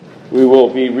We will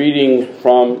be reading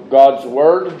from God's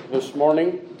Word this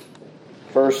morning,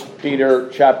 1 Peter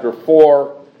chapter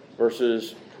 4,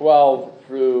 verses 12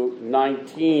 through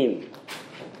 19.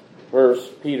 1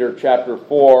 Peter chapter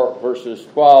 4, verses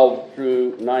 12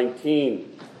 through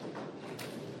 19.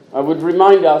 I would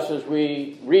remind us as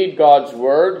we read God's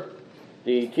Word,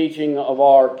 the teaching of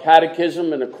our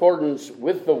catechism in accordance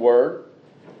with the Word,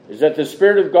 is that the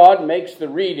Spirit of God makes the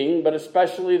reading, but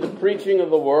especially the preaching of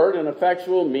the Word, an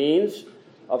effectual means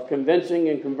of convincing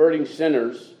and converting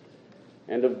sinners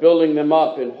and of building them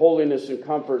up in holiness and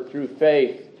comfort through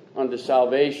faith unto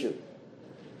salvation.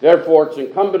 Therefore, it's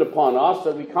incumbent upon us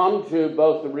that we come to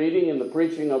both the reading and the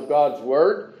preaching of God's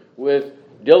Word with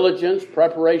diligence,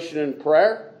 preparation, and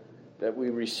prayer, that we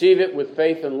receive it with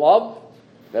faith and love,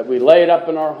 that we lay it up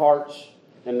in our hearts,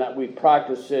 and that we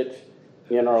practice it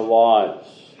in our lives.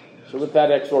 So with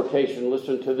that exhortation,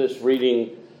 listen to this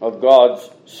reading of God's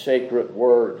sacred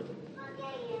word.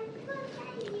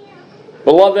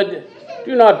 Beloved,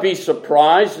 do not be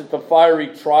surprised at the fiery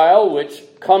trial which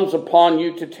comes upon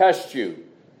you to test you,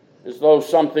 as though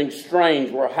something strange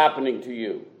were happening to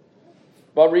you.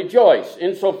 But rejoice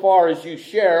insofar as you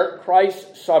share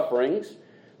Christ's sufferings,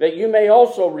 that you may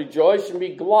also rejoice and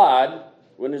be glad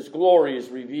when his glory is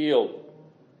revealed.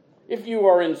 If you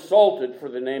are insulted for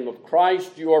the name of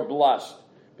Christ, you are blessed,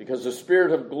 because the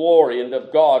Spirit of glory and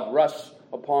of God rests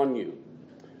upon you.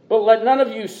 But let none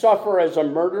of you suffer as a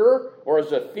murderer, or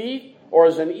as a thief, or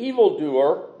as an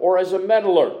evildoer, or as a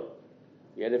meddler.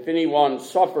 Yet if anyone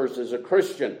suffers as a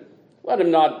Christian, let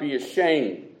him not be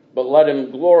ashamed, but let him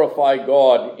glorify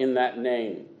God in that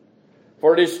name.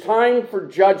 For it is time for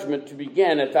judgment to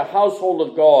begin at the household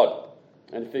of God.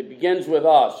 And if it begins with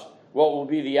us, what will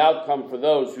be the outcome for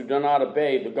those who do not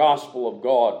obey the gospel of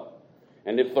God?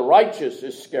 And if the righteous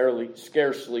is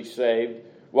scarcely saved,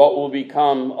 what will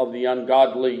become of the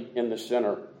ungodly and the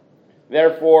sinner?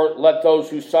 Therefore, let those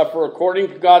who suffer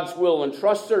according to God's will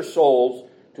entrust their souls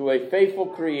to a faithful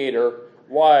Creator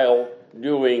while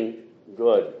doing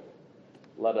good.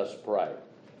 Let us pray.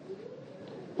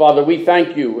 Father, we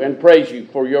thank you and praise you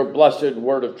for your blessed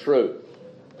word of truth.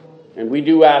 And we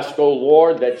do ask, O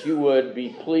Lord, that you would be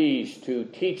pleased to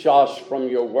teach us from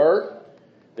your word,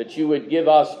 that you would give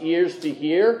us ears to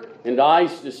hear and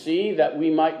eyes to see, that we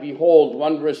might behold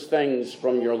wondrous things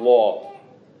from your law.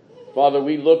 Father,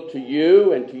 we look to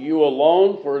you and to you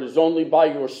alone, for it is only by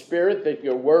your Spirit that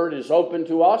your word is open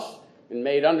to us and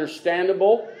made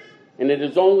understandable, and it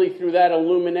is only through that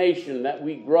illumination that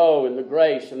we grow in the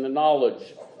grace and the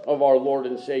knowledge of our Lord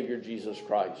and Savior Jesus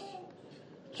Christ.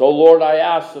 So, Lord, I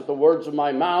ask that the words of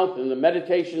my mouth and the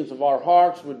meditations of our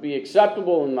hearts would be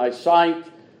acceptable in thy sight,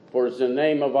 for it's in the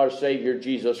name of our Savior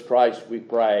Jesus Christ we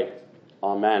pray.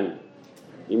 Amen.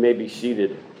 You may be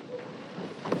seated.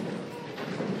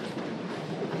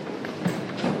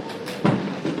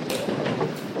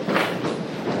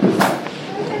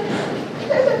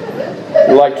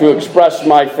 I'd like to express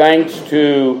my thanks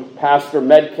to Pastor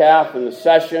Metcalf and the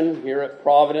session here at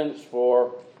Providence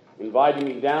for inviting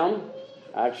me down.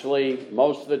 Actually,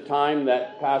 most of the time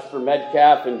that Pastor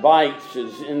Metcalf invites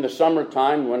is in the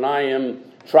summertime when I am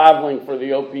traveling for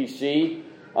the OPC,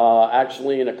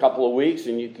 actually in a couple of weeks,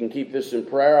 and you can keep this in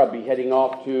prayer. I'll be heading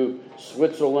off to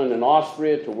Switzerland and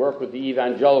Austria to work with the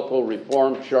Evangelical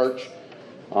Reformed Church,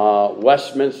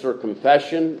 Westminster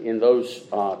Confession in those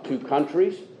two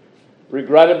countries.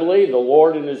 Regrettably, the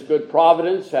Lord in his good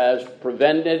providence has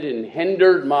prevented and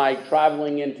hindered my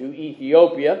traveling into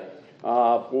Ethiopia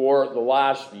for the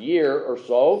last year or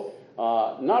so,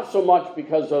 not so much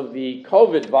because of the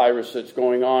COVID virus that's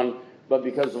going on, but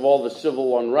because of all the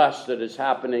civil unrest that is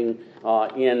happening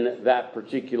in that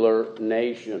particular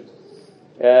nation.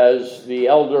 As the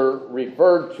elder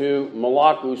referred to,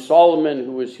 Malaku Solomon,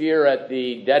 who was here at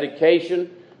the dedication,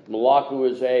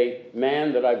 Malaku is a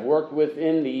man that I've worked with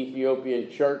in the Ethiopian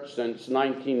church since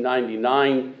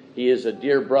 1999. He is a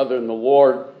dear brother in the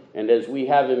Lord. And as we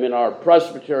have him in our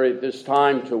presbytery at this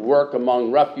time to work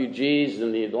among refugees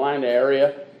in the Atlanta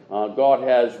area, God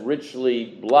has richly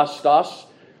blessed us.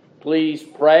 Please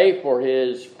pray for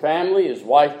his family. His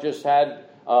wife just had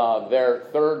their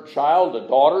third child, a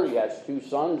daughter. He has two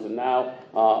sons and now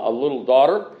a little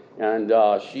daughter. And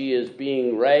she is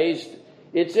being raised.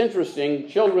 It's interesting,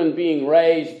 children being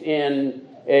raised in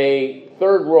a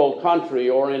third world country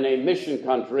or in a mission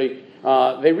country,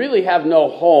 they really have no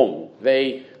home.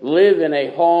 They live in a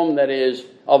home that is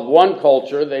of one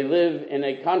culture. They live in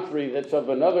a country that's of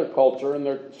another culture,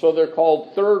 and so they're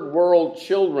called third world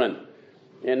children.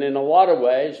 And in a lot of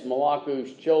ways,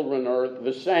 Malaku's children are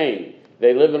the same.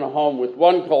 They live in a home with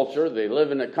one culture. They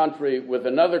live in a country with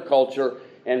another culture.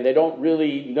 and they don't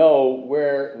really know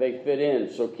where they fit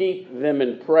in. So keep them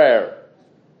in prayer.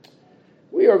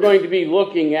 We are going to be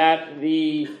looking at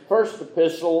the first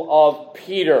epistle of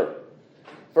Peter.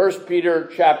 1 Peter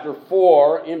chapter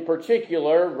 4, in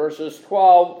particular, verses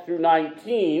 12 through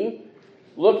 19,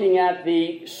 looking at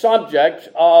the subject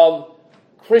of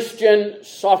Christian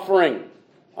suffering,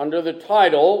 under the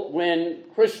title, When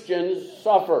Christians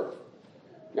Suffer.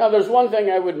 Now, there's one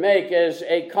thing I would make as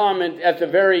a comment at the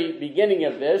very beginning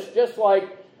of this, just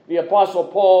like the Apostle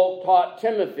Paul taught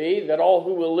Timothy that all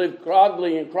who will live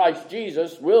godly in Christ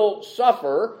Jesus will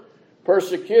suffer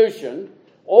persecution.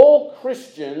 All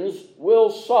Christians will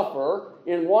suffer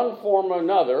in one form or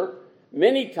another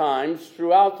many times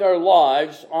throughout their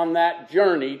lives on that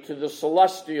journey to the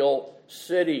celestial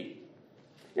city.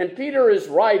 And Peter is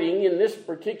writing in this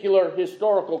particular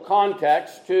historical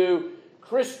context to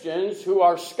Christians who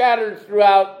are scattered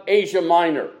throughout Asia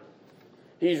Minor.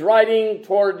 He's writing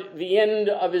toward the end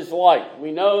of his life.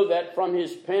 We know that from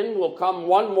his pen will come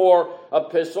one more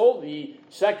epistle, the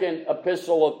second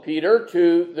epistle of Peter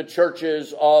to the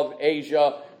churches of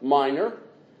Asia Minor.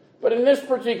 But in this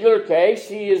particular case,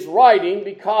 he is writing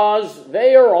because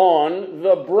they are on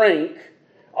the brink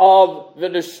of the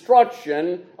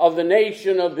destruction of the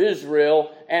nation of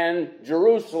Israel and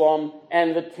Jerusalem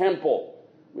and the temple.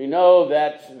 We know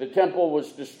that the temple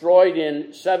was destroyed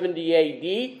in 70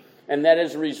 A.D., and that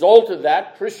as a result of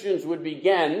that, Christians would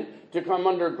begin to come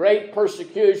under great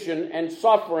persecution and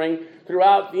suffering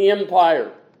throughout the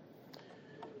empire.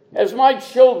 As my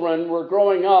children were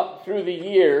growing up through the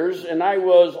years, and I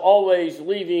was always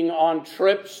leaving on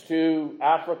trips to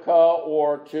Africa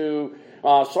or to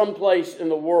someplace in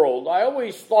the world, I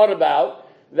always thought about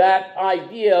that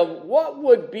idea of what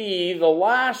would be the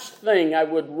last thing I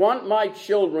would want my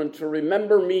children to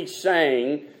remember me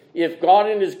saying if God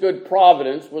in his good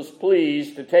providence was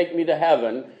pleased to take me to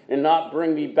heaven and not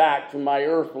bring me back to my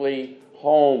earthly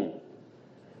home.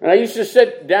 And I used to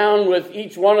sit down with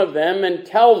each one of them and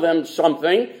tell them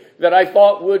something that I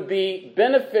thought would be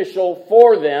beneficial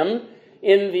for them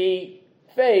in the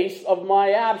face of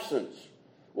my absence.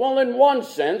 Well, in one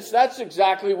sense, that's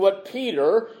exactly what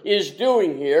Peter is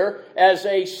doing here as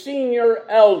a senior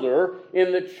elder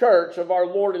in the church of our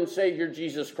Lord and Savior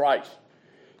Jesus Christ.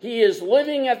 He is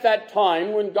living at that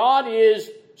time when God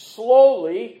is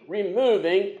slowly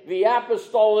removing the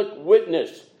apostolic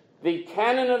witness. The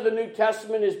canon of the New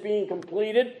Testament is being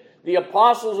completed. The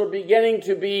apostles are beginning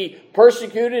to be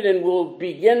persecuted and will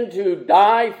begin to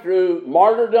die through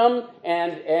martyrdom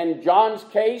and, in John's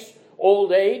case,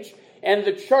 old age. And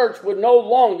the church would no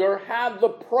longer have the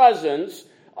presence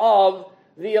of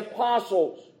the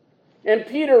apostles. And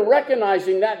Peter,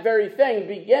 recognizing that very thing,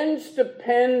 begins to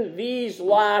pen these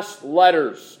last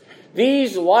letters,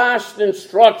 these last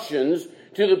instructions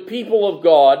to the people of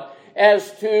God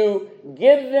as to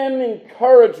give them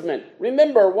encouragement.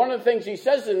 Remember, one of the things he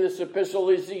says in this epistle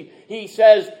is he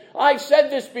says, I said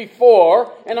this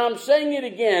before, and I'm saying it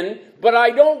again, but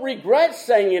I don't regret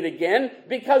saying it again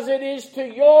because it is to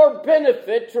your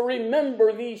benefit to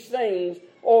remember these things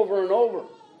over and over.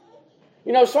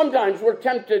 You know, sometimes we're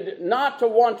tempted not to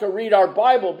want to read our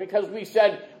Bible because we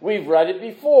said we've read it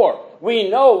before. We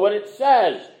know what it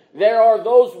says. There are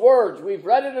those words. We've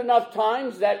read it enough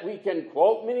times that we can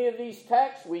quote many of these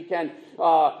texts. We can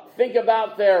think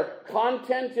about their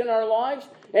content in our lives.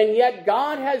 And yet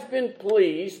God has been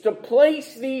pleased to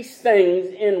place these things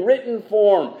in written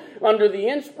form under the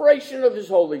inspiration of his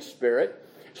Holy Spirit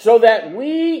so that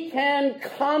we can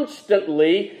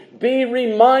constantly be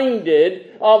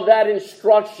reminded of that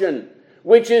instruction,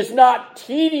 which is not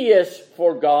tedious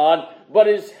for God, but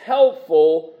is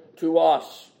helpful to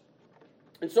us.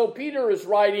 And so Peter is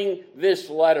writing this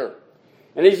letter.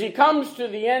 And as he comes to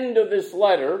the end of this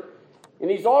letter,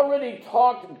 and he's already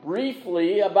talked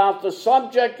briefly about the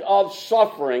subject of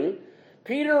suffering,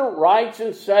 Peter writes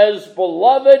and says,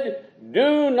 Beloved,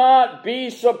 do not be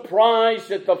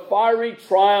surprised at the fiery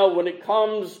trial when it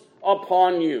comes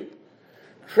upon you.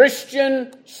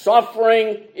 Christian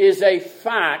suffering is a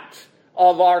fact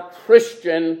of our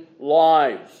Christian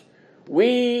lives.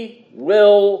 We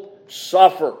will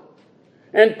suffer.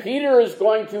 And Peter is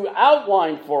going to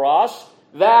outline for us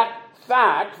that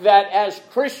fact that as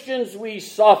Christians we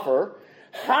suffer,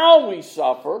 how we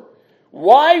suffer,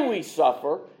 why we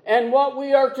suffer, and what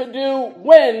we are to do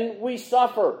when we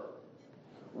suffer.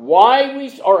 How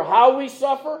we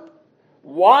suffer,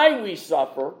 why we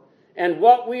suffer, and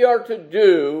what we are to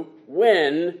do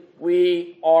when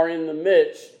we are in the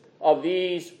midst of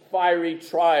these fiery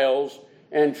trials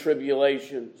and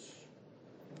tribulations.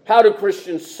 How do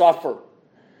Christians suffer?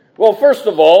 Well, first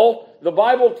of all, the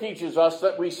Bible teaches us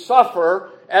that we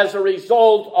suffer as a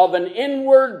result of an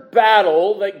inward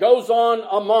battle that goes on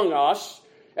among us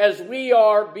as we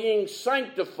are being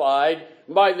sanctified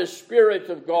by the Spirit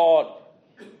of God.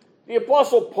 The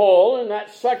Apostle Paul, in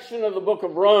that section of the book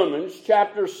of Romans,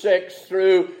 chapter 6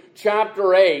 through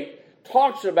chapter 8,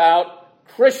 talks about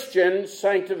Christian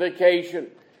sanctification,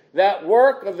 that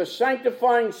work of the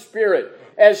sanctifying Spirit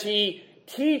as he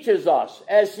teaches us,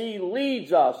 as he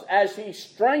leads us, as he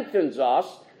strengthens us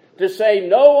to say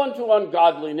no unto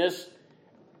ungodliness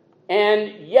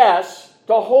and yes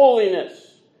to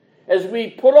holiness, as we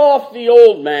put off the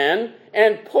old man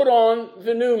and put on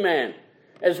the new man,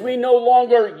 as we no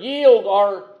longer yield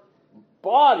our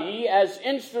body as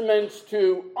instruments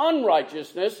to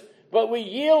unrighteousness, but we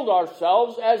yield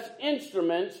ourselves as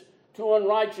instruments to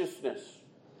unrighteousness.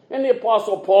 And the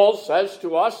Apostle Paul says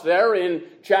to us there in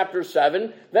chapter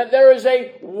 7 that there is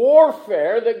a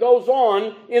warfare that goes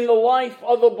on in the life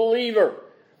of a believer.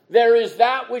 There is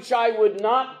that which I would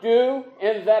not do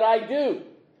and that I do.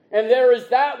 And there is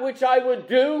that which I would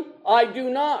do, I do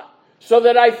not. So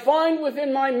that I find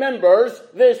within my members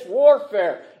this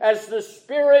warfare as the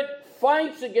Spirit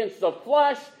fights against the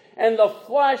flesh and the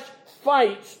flesh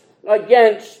fights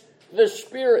against the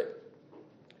Spirit.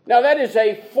 Now that is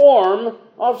a form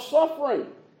of suffering.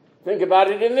 Think about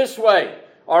it in this way.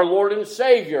 Our Lord and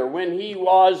Savior, when he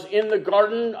was in the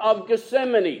Garden of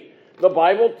Gethsemane, the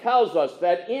Bible tells us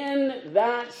that in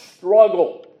that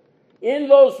struggle, in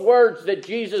those words that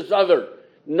Jesus uttered,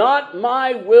 "Not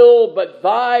my will, but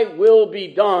thy will be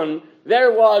done,"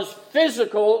 there was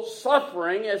physical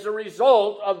suffering as a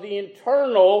result of the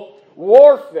internal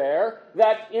warfare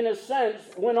that, in a sense,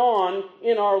 went on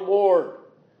in our Lord.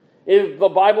 If the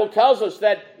Bible tells us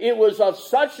that it was of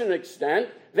such an extent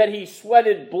that he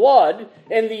sweated blood,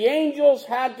 and the angels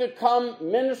had to come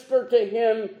minister to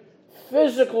him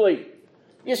physically.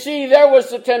 You see, there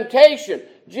was the temptation.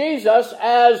 Jesus,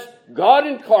 as God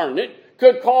incarnate,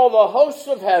 could call the hosts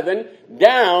of heaven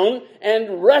down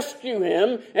and rescue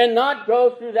him and not go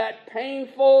through that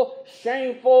painful,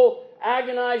 shameful,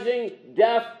 agonizing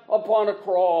death upon a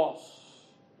cross.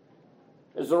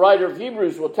 As the writer of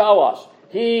Hebrews will tell us,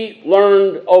 he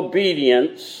learned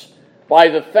obedience by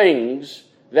the things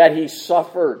that he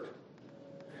suffered.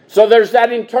 So there's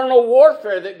that internal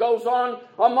warfare that goes on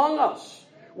among us.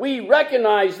 We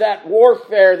recognize that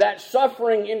warfare, that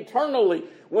suffering internally,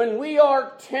 when we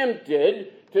are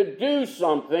tempted to do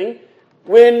something,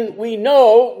 when we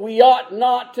know we ought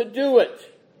not to do it.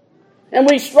 And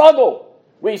we struggle.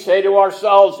 We say to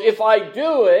ourselves, if I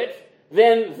do it,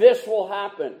 then this will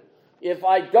happen. If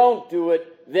I don't do it,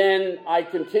 then I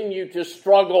continue to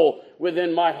struggle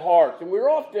within my heart. And we're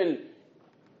often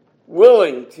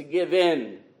willing to give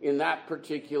in that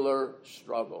particular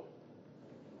struggle.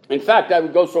 In fact, I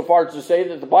would go so far as to say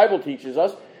that the Bible teaches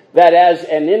us that as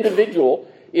an individual,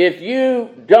 if you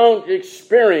don't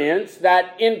experience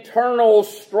that internal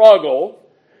struggle,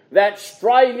 that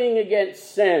striving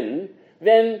against sin,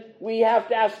 then we have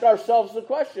to ask ourselves the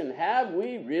question, have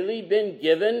we really been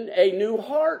given a new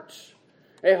heart?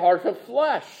 A heart of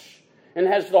flesh? And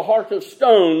has the heart of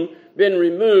stone been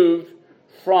removed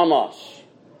from us?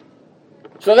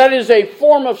 So that is a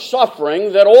form of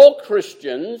suffering that all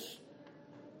Christians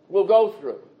will go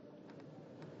through.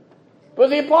 But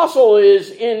the apostle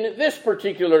is, in this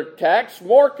particular text,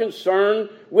 more concerned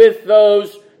with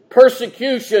those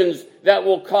persecutions that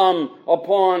will come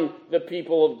upon the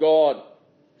people of God.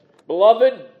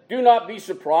 Beloved, do not be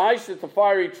surprised at the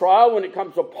fiery trial when it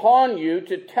comes upon you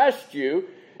to test you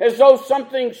as though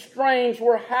something strange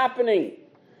were happening.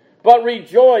 But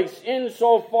rejoice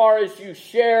insofar as you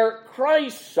share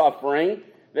Christ's suffering,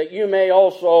 that you may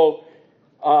also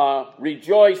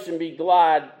rejoice and be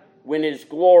glad when his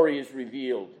glory is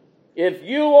revealed. If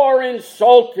you are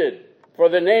insulted for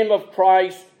the name of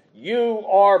Christ, you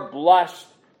are blessed,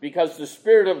 because the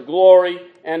Spirit of glory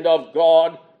and of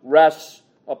God rests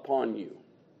upon you.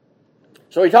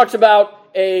 So he talks about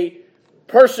a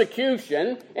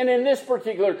persecution, and in this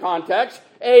particular context,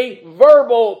 a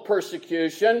verbal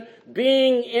persecution,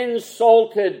 being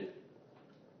insulted.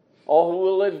 All who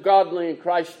will live godly in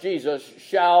Christ Jesus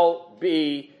shall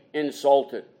be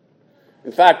insulted.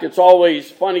 In fact, it's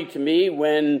always funny to me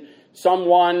when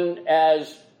someone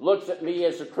looks at me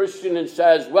as a Christian and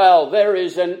says, well, there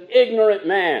is an ignorant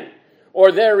man,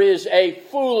 or there is a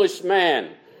foolish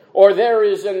man, or there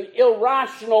is an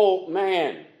irrational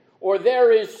man, or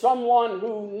there is someone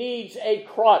who needs a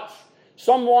crutch,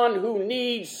 someone who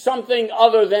needs something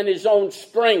other than his own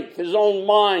strength, his own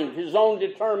mind, his own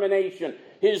determination,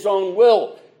 his own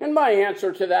will. And my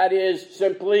answer to that is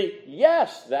simply,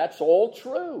 yes, that's all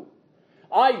true.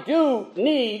 I do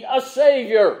need a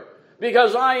Savior.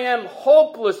 because I am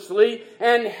hopelessly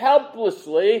and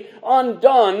helplessly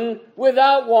undone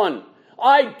without one.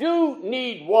 I do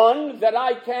need one that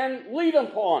I can lean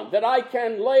upon, that I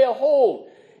can lay a hold.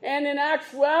 And in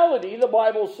actuality, the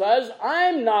Bible says,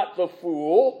 I'm not the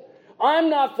fool.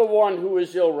 I'm not the one who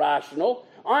is irrational.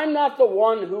 I'm not the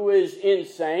one who is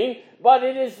insane. But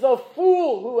it is the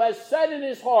fool who has said in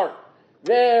his heart,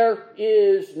 there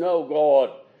is no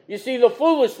God. You see, the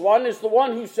foolish one is the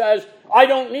one who says, I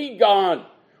don't need God,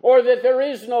 or that there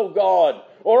is no God,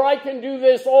 or I can do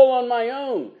this all on my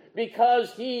own,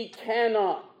 because he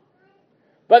cannot.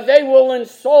 But they will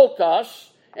insult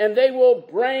us, and they will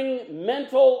bring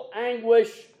mental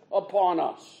anguish upon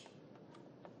us.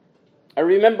 I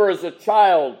remember as a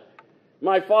child,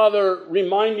 my father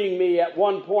reminding me at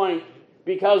one point,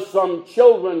 because some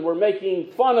children were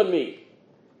making fun of me.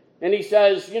 And he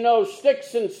says, you know,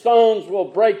 sticks and stones will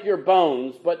break your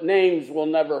bones, but names will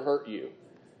never hurt you.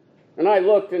 And I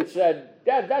looked and said,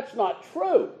 Dad, that's not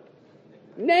true.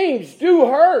 Names do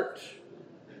hurt.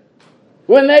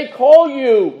 When they call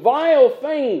you vile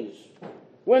things,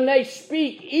 when they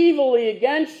speak evilly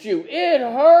against you, it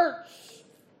hurts.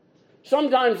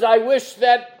 Sometimes I wish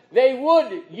that they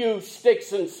would use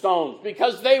sticks and stones,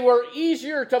 because they were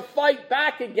easier to fight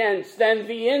back against than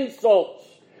the insults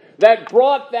that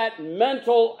brought that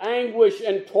mental anguish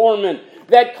and torment,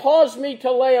 that caused me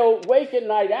to lay awake at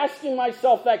night asking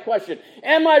myself that question,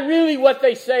 am I really what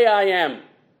they say I am?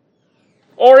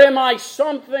 Or am I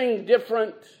something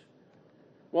different?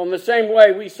 Well, in the same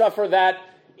way, we suffer that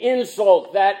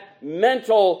insult, that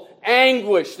mental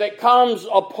anguish that comes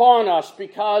upon us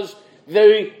because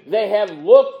they have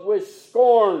looked with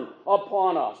scorn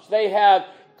upon us. They have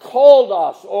called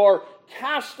us or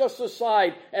cast us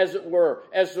aside, as it were,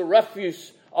 as the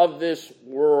refuse of this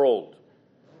world.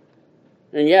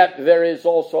 And yet there is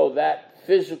also that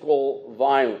physical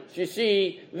violence. You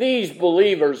see, these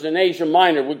believers in Asia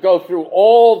Minor would go through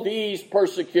all these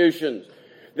persecutions.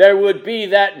 There would be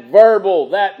that verbal,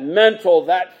 that mental,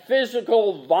 that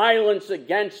physical violence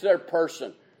against their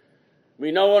person.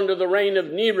 We know under the reign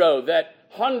of Nero that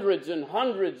hundreds and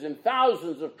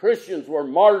thousands of Christians were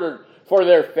martyred for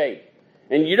their faith.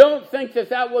 And you don't think that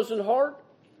that wasn't hard?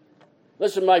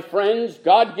 Listen, my friends,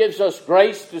 God gives us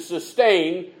grace to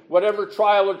sustain whatever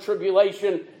trial or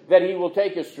tribulation that he will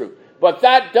take us through. But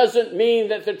that doesn't mean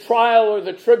that the trial or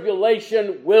the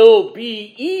tribulation will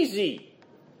be easy.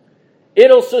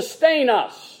 It'll sustain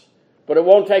us, but it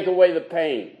won't take away the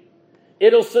pain.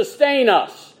 It'll sustain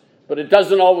us, but it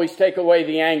doesn't always take away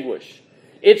the anguish.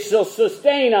 It'll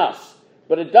sustain us,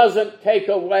 but it doesn't take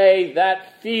away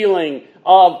that feeling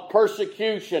of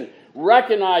persecution,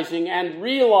 recognizing and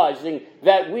realizing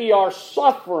that we are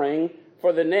suffering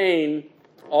for the name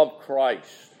of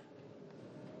Christ.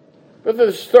 But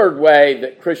there's a third way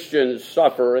that Christians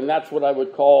suffer, and that's what I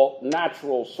would call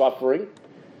natural suffering.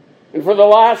 And for the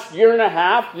last year and a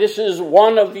half, this is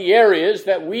one of the areas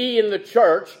that we in the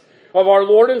church of our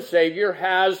Lord and Savior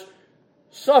has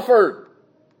suffered.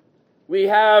 We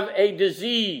have a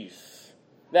disease.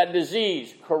 That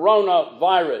disease,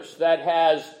 coronavirus, that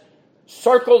has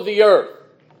circled the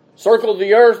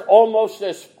earth almost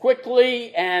as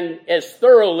quickly and as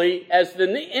thoroughly as the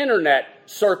internet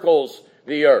circles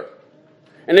the earth.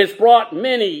 And it's brought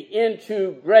many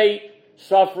into great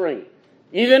suffering.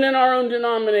 Even in our own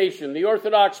denomination, the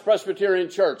Orthodox Presbyterian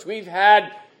Church, we've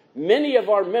had many of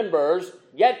our members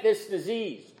get this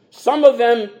disease. Some of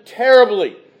them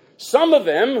terribly. Some of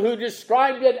them who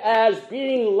described it as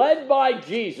being led by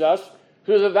Jesus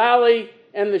through the valley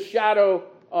and the shadow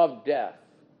of death.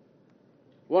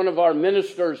 One of our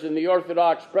ministers in the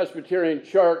Orthodox Presbyterian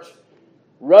Church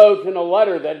wrote in a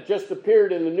letter that just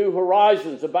appeared in the New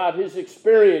Horizons about his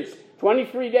experience,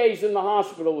 23 days in the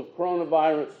hospital with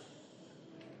coronavirus.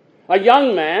 A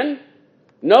young man,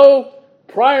 no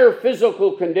prior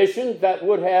physical conditions that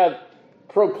would have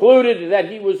precluded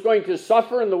that he was going to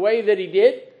suffer in the way that he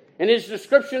did. And his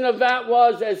description of that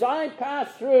was, as I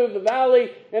passed through the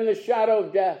valley and the shadow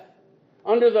of death,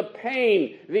 under the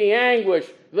pain, the anguish,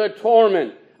 the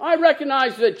torment, I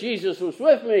recognized that Jesus was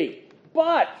with me,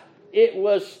 but it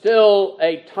was still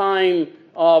a time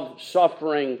of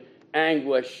suffering,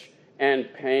 anguish,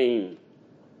 and pain.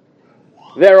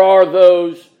 There are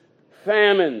those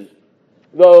famines,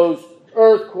 those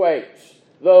earthquakes,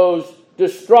 those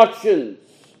destructions.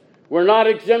 We're not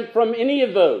exempt from any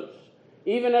of those.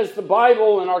 Even as the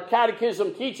Bible and our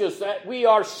catechism teach us that we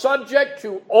are subject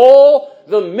to all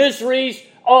the miseries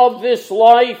of this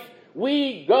life,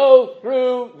 we go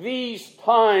through these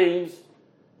times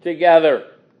together.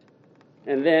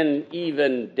 And then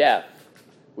even death,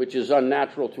 which is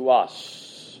unnatural to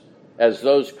us. as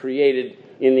those created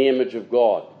in the image of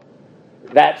God.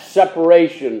 That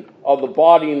separation of the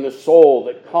body and the soul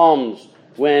that comes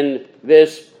when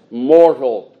this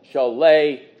mortal shall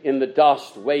lay in the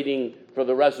dust waiting for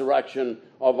the resurrection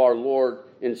of our Lord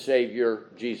and Savior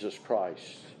Jesus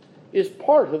Christ is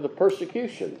part of the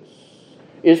persecutions,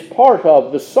 is part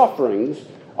of the sufferings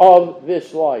of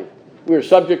this life. We are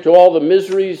subject to all the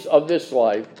miseries of this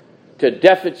life, to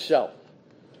death itself,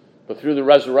 but through the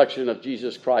resurrection of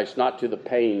Jesus Christ, not to the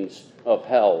pains of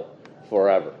hell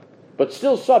forever, but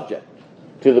still subject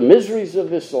to the miseries of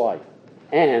this life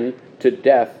and to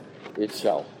death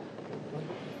itself.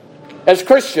 As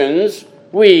Christians,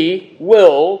 we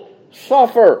will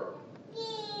suffer.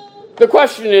 The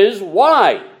question is,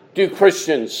 why do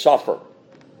Christians suffer?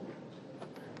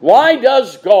 Why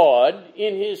does God,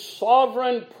 in His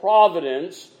sovereign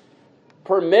providence,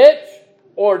 permit,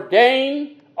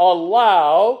 ordain,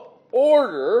 allow,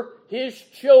 order His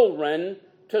children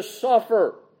to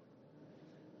suffer?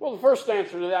 Well, the first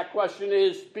answer to that question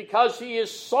is because He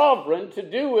is sovereign to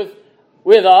do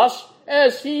with us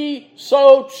as He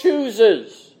so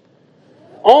chooses.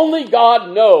 Only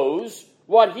God knows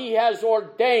what He has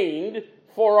ordained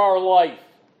for our life.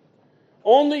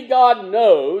 Only God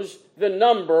knows the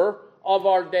number of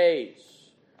our days.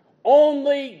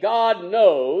 Only God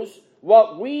knows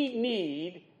what we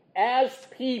need as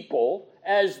people,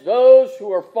 as those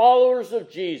who are followers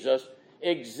of Jesus,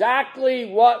 exactly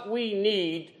what we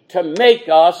need to make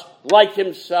us like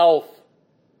Himself.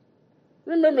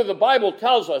 Remember, the Bible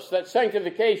tells us that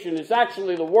sanctification is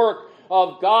actually the work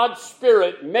of God's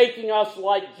Spirit making us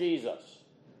like Jesus.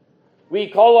 We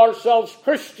call ourselves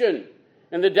Christian,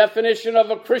 and the definition of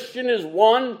a Christian is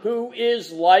one who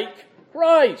is like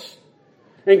Christ.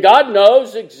 And God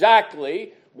knows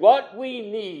exactly what we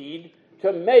need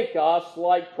to make us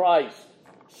like Christ.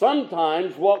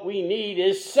 Sometimes what we need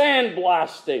is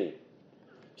sandblasting.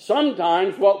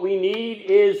 Sometimes what we need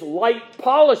is light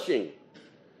polishing.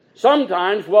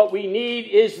 Sometimes what we need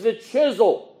is the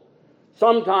chisel.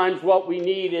 Sometimes what we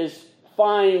need is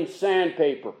fine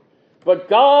sandpaper. But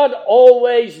God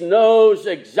always knows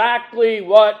exactly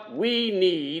what we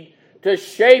need to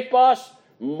shape us,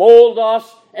 mold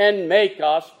us, and make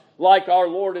us like our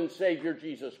Lord and Savior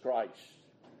Jesus Christ.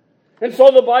 And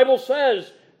so the Bible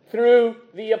says through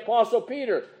the Apostle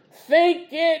Peter, think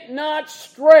it not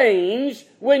strange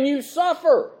when you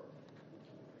suffer.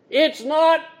 It's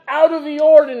not out of the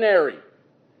ordinary.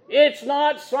 It's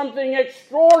not something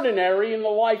extraordinary in the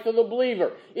life of the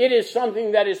believer. It is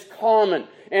something that is common.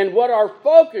 And what our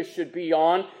focus should be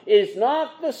on is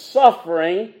not the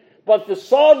suffering, but the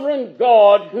sovereign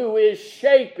God who is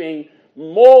shaping,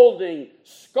 molding,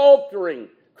 sculpturing,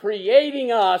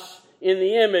 creating us in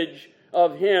the image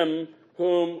of Him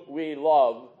whom we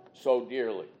love so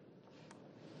dearly.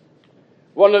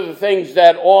 One of the things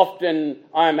that often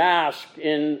I'm asked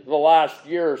in the last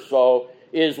year or so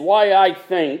is why I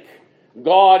think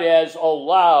God has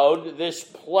allowed this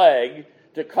plague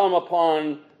to come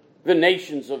upon the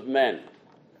nations of men.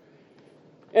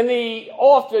 And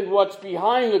often what's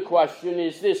behind the question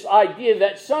is this idea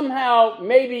that somehow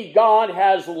maybe God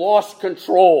has lost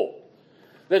control.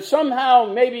 That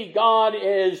somehow maybe God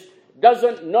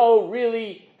doesn't know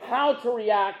really how to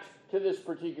react to this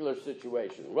particular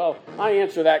situation. Well, I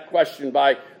answer that question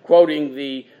by quoting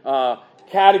the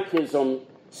Catechism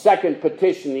second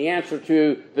petition, the answer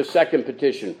to the second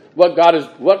petition.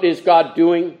 What is God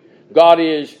doing? God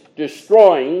is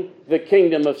destroying the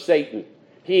kingdom of Satan.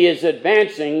 He is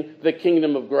advancing the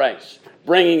kingdom of grace,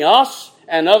 bringing us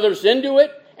and others into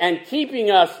it and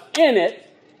keeping us in it,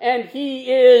 and He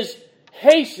is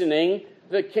hastening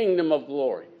the kingdom of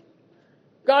glory.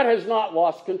 God has not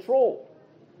lost control.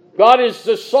 God is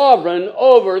the sovereign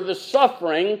over the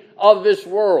suffering of this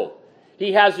world.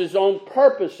 He has His own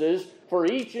purposes for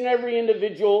each and every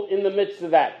individual in the midst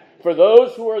of that. For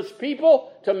those who are His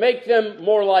people, to make them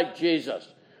more like Jesus.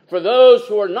 For those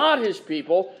who are not His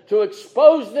people, to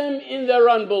expose them in their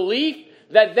unbelief,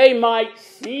 that they might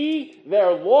see their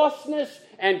lostness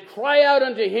and cry out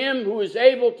unto Him who is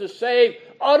able to save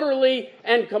utterly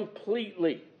and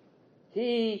completely.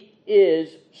 He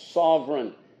is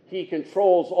sovereign. He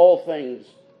controls all things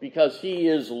because He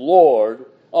is Lord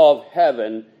of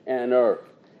heaven and earth.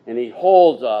 And He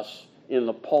holds us in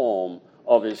the palm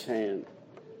of His hand.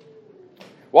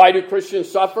 Why do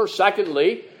Christians suffer?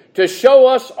 Secondly, to show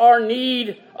us our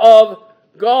need of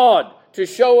God. To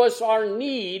show us our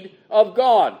need of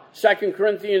God. 2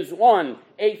 Corinthians 1,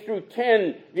 8 through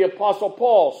 10, the Apostle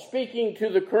Paul, speaking to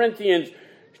the Corinthians,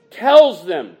 tells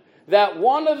them that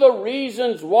one of the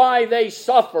reasons why they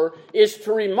suffer is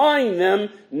to remind them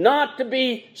not to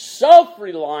be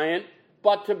self-reliant,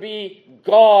 but to be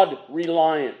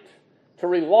God-reliant, to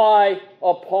rely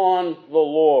upon the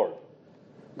Lord.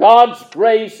 God's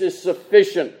grace is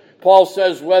sufficient. Paul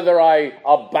says, whether I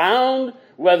abound,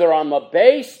 whether I'm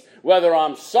abased, whether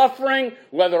I'm suffering,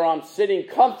 whether I'm sitting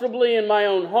comfortably in my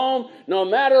own home, no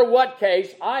matter what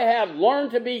case, I have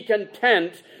learned to be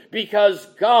content because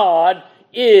God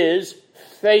is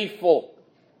faithful.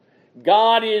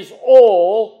 God is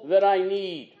all that I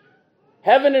need.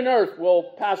 Heaven and earth will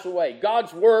pass away.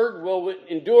 God's word will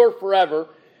endure forever,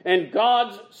 and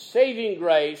God's saving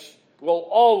grace will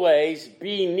always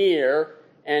be near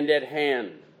and at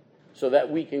hand so that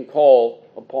we can call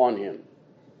upon him.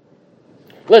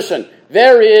 Listen,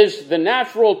 there is the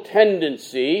natural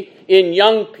tendency in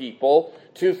young people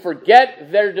to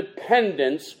forget their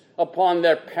dependence upon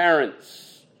their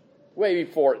parents way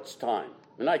before it's time.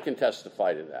 And I can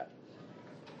testify to that.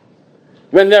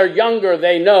 When they're younger,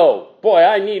 they know, boy,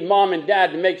 I need mom and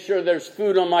dad to make sure there's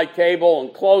food on my table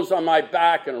and clothes on my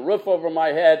back and a roof over my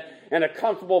head and a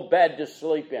comfortable bed to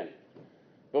sleep in.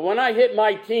 But when I hit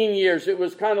my teen years, it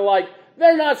was kind of like,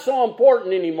 they're not so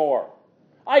important anymore.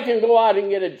 I can go out and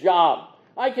get a job.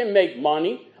 I can make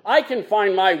money. I can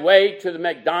find my way to the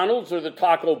McDonald's or the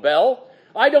Taco Bell.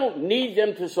 I don't need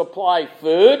them to supply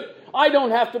food. I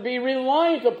don't have to be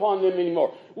reliant upon them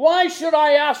anymore. Why should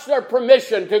I ask their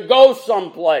permission to go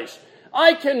someplace?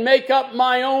 I can make up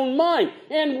my own mind.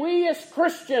 And we as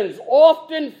Christians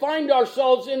often find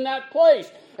ourselves in that place.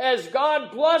 As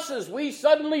God blesses, we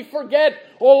suddenly forget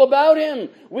all about him.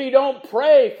 We don't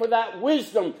pray for that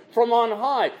wisdom from on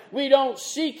high. We don't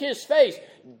seek his face.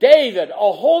 David,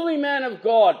 a holy man of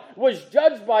God, was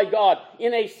judged by God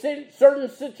in a certain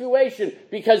situation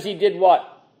because he did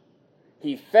what?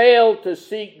 He failed to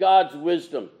seek God's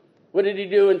wisdom. What did he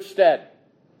do instead?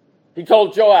 He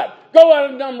told Joab, go out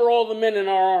and number all the men in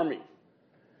our army.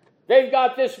 They've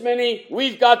got this many,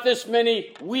 we've got this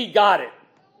many, we got it.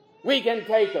 We can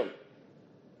take them.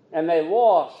 And they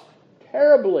lost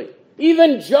terribly.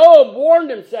 Even Job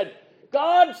warned him, said,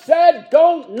 God said,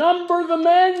 don't number the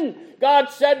men. God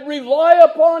said, rely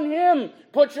upon him.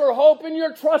 Put your hope and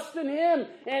your trust in him.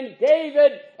 And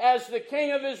David, as the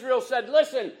king of Israel, said,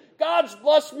 listen, God's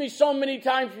blessed me so many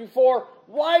times before.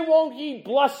 Why won't he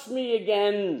bless me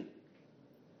again?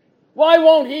 Why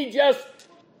won't he just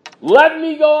let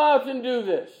me go out and do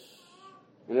this?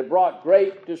 And it brought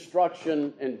great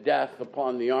destruction and death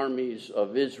upon the armies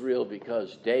of Israel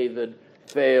because David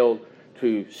failed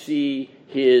to see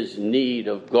his need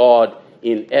of God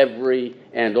in every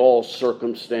and all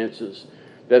circumstances.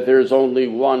 That there is only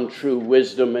one true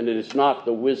wisdom, and it is not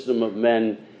the wisdom of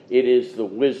men, it is the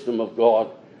wisdom of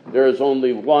God. There is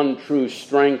only one true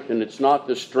strength, and it's not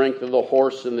the strength of the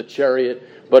horse and the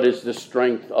chariot, but it's the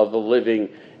strength of the living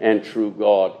and true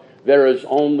God. There is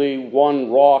only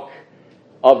one rock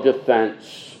of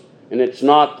defense, and it's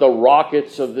not the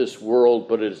rockets of this world,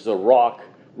 but it's the rock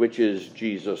which is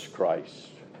Jesus Christ.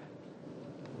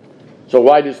 So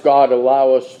why does God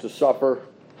allow us to suffer?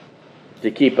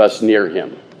 To keep us near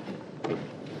him.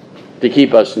 To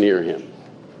keep us near him.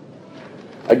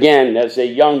 Again, as a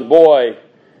young boy,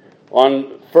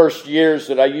 on first years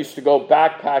that I used to go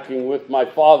backpacking with my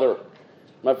father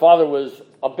was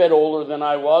a bit older than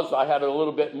I was. I had a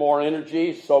little bit more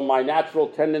energy, so my natural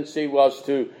tendency was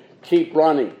to keep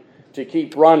running,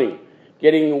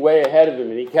 getting way ahead of him.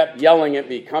 And he kept yelling at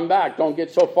me, come back, don't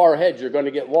get so far ahead, you're going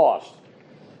to get lost.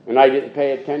 And I didn't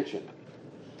pay attention.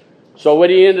 So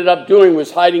what he ended up doing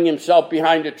was hiding himself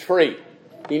behind a tree.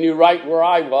 He knew right where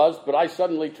I was, but I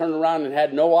suddenly turned around and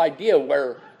had no idea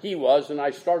where he was, and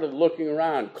I started looking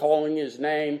around, calling his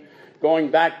name, going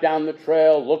back down the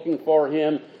trail, looking for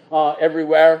him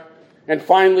everywhere. And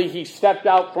finally, he stepped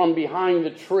out from behind the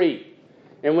tree.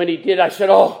 And when he did, I said,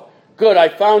 oh, good, I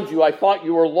found you. I thought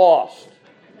you were lost.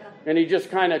 And he just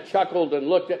kind of chuckled and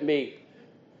looked at me.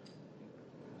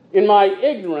 In my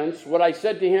ignorance, what I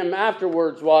said to him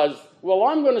afterwards was, well,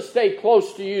 I'm going to stay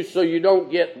close to you so you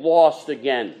don't get lost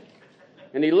again.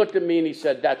 And he looked at me and he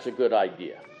said, that's a good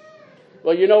idea.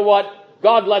 Well, you know what?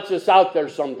 God lets us out there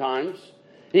sometimes.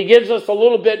 He gives us a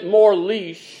little bit more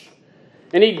leash.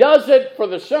 And he does it for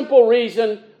the simple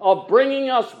reason of bringing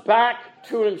us back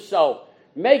to himself,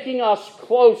 making us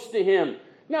close to him.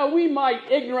 Now, we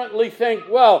might ignorantly think,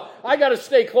 well, I got to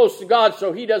stay close to God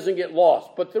so he doesn't get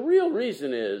lost. But the real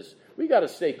reason is we got to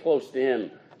stay close to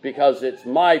him because it's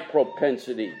my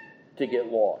propensity to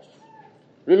get lost.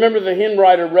 Remember the hymn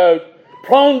writer wrote,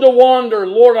 prone to wander,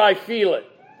 Lord, I feel it.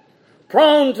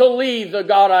 Prone to leave the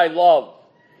God I love.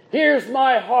 Here's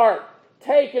my heart.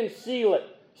 take and seal it.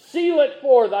 Seal it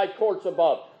for thy courts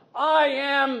above. I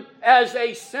am, as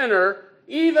a sinner,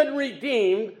 even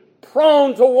redeemed,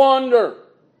 prone to wander,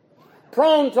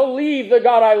 prone to leave the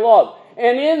God I love.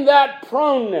 And in that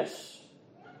proneness,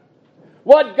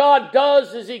 what God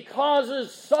does is He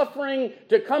causes suffering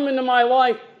to come into my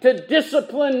life, to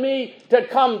discipline me, to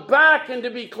come back and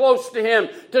to be close to Him,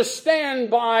 to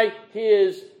stand by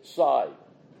His side.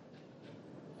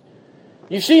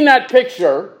 You've seen that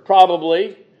picture,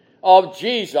 probably, of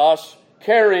Jesus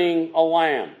carrying a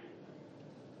lamb.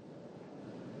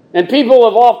 And people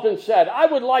have often said, I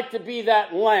would like to be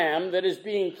that lamb that is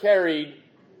being carried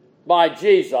by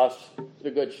Jesus,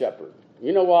 the Good Shepherd.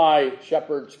 You know why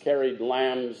shepherds carried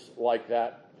lambs like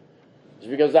that? It's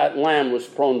because that lamb was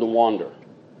prone to wander.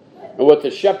 And what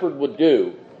the shepherd would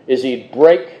do is he'd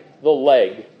break the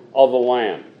leg of the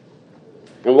lamb.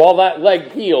 And while that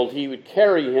leg healed, he would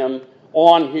carry him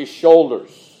on his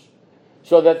shoulders,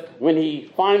 so that when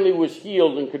he finally was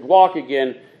healed and could walk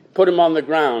again, put him on the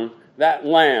ground, that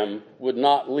lamb would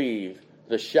not leave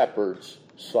the shepherd's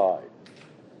side.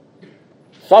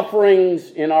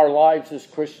 Sufferings in our lives as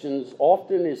Christians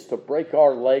often is to break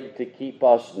our leg to keep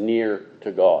us near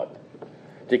to God,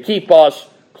 to keep us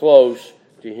close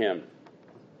to Him.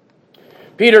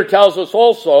 Peter tells us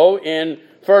also in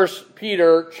 1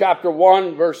 Peter chapter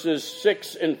 1, verses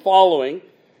 6 and following,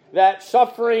 that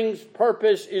suffering's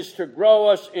purpose is to grow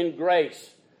us in grace,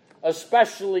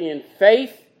 especially in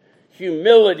faith,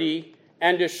 humility,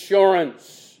 and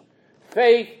assurance.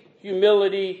 Faith,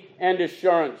 humility, and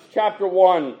assurance. Chapter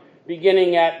 1,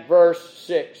 beginning at verse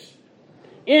 6.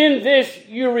 In this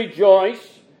you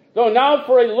rejoice, though now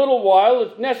for a little while,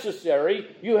 if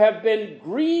necessary, you have been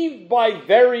grieved by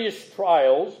various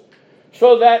trials,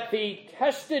 so that the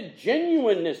tested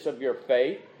genuineness of your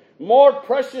faith, more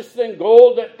precious than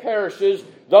gold that perishes,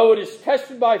 though it is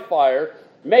tested by fire,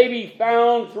 may be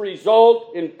found to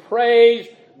result in praise,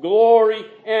 glory,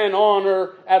 and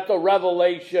honor at the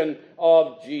revelation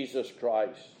of Jesus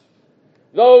Christ.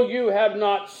 Though you have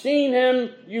not seen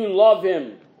Him, you love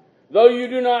Him. Though you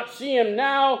do not see Him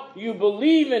now, you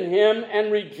believe in Him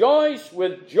and rejoice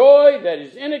with joy that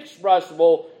is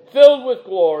inexpressible, filled with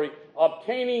glory,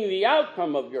 obtaining the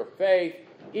outcome of your faith,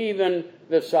 even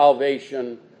the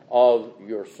salvation of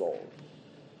your souls.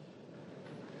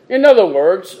 In other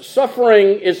words, suffering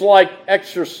is like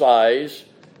exercise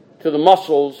to the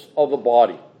muscles of the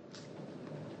body.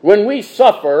 When we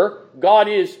suffer, God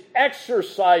is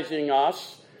exercising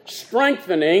us,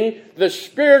 strengthening the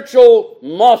spiritual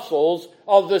muscles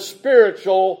of the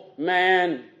spiritual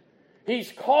man.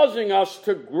 He's causing us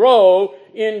to grow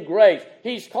in grace.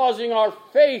 He's causing our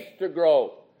faith to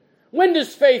grow. When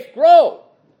does faith grow?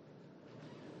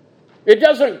 It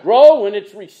doesn't grow when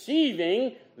it's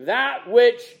receiving that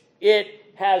which it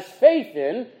has faith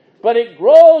in, but it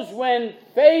grows when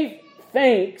faith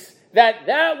thinks that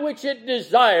that which it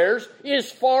desires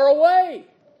is far away.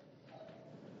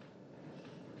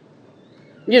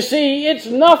 You see, it's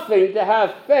nothing to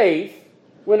have faith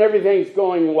when everything's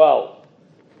going well.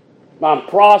 I'm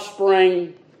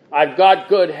prospering, I've got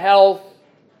good health,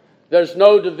 there's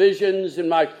no divisions in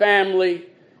my family,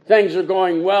 things are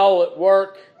going well at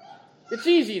work. It's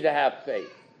easy to have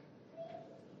faith.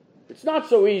 It's not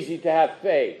so easy to have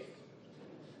faith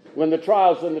when the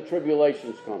trials and the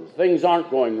tribulations come. Things aren't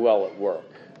going well at work.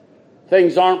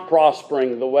 Things aren't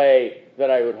prospering the way that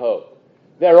I would hope.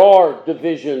 There are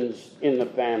divisions in the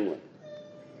family.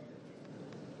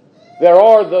 There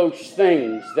are those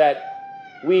things that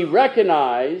we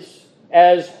recognize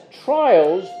as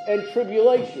trials and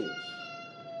tribulations.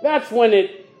 That's when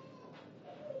it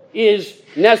is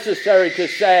necessary to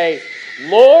say,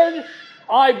 Lord,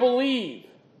 I believe.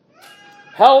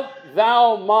 Help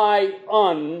thou my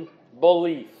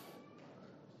unbelief.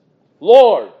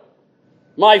 Lord,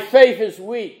 my faith is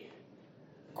weak.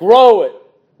 Grow it.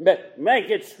 Make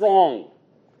it strong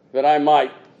that I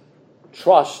might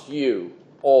trust you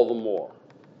all the more.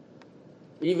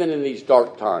 Even in these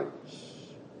dark times.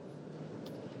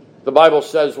 The Bible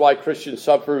says why Christian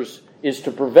suffers is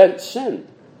to prevent sin.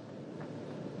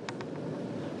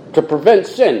 To prevent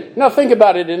sin. Now think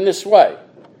about it in this way.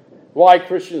 Why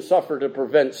Christians suffer to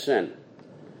prevent sin.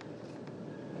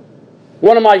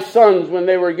 One of my sons, when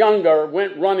they were younger,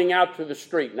 went running out to the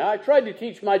street. Now, I tried to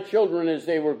teach my children as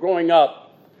they were growing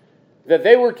up that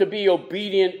they were to be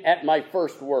obedient at my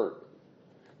first word.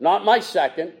 Not my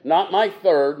second, not my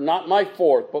third, not my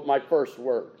fourth, but my first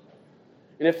word.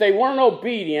 And if they weren't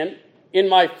obedient in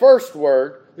my first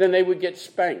word, then they would get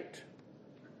spanked.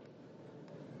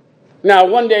 Now,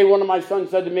 one day, one of my sons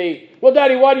said to me, well,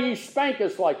 Daddy, why do you spank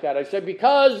us like that? I said,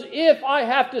 because if I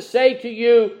have to say to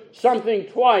you something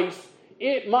twice,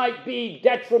 it might be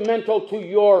detrimental to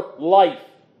your life.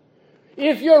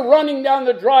 If you're running down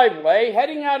the driveway,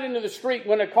 heading out into the street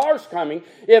when a car's coming,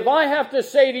 if I have to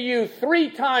say to you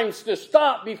 3 times to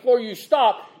stop before you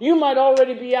stop, you might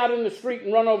already be out in the street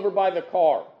and run over by the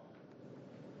car.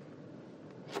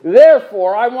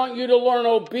 Therefore, I want you to learn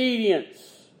obedience.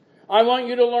 I want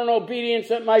you to learn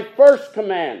obedience at my first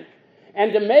command.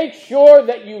 And to make sure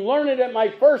that you learn it at my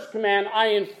first command, I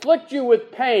inflict you with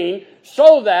pain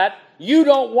so that you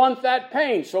don't want that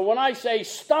pain. So when I say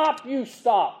stop, you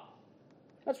stop.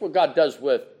 That's what God does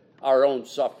with our own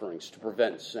sufferings to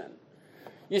prevent sin.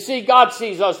 You see, God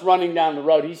sees us running down the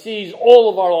road. He sees all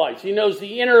of our lives. He knows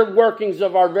the inner workings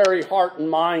of our very heart and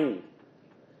mind.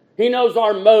 He knows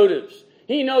our motives.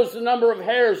 He knows the number of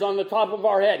hairs on the top of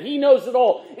our head. He knows it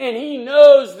all. And He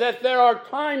knows that there are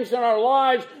times in our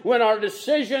lives when our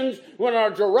decisions, when our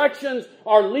directions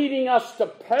are leading us to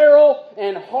peril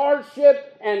and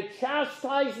hardship and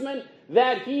chastisement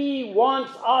that He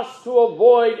wants us to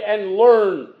avoid and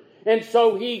learn. And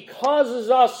so He causes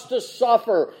us to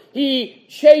suffer. He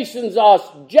chastens us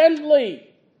gently.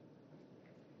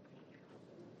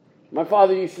 My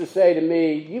father used to say to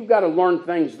me, you've got to learn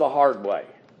things the hard way.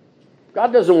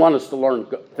 God doesn't want us to learn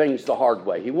things the hard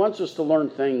way. He wants us to learn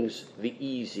things the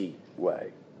easy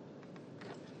way.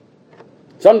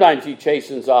 Sometimes He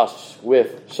chastens us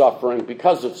with suffering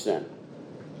because of sin.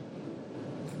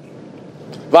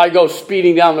 If I go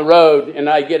speeding down the road and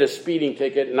I get a speeding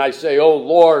ticket and I say, oh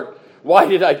Lord, why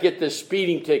did I get this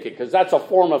speeding ticket? Because that's a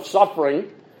form of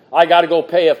suffering. I got to go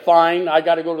pay a fine. I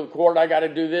got to go to the court. I got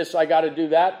to do this. I got to do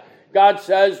that. God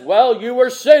says, well, you were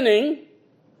sinning.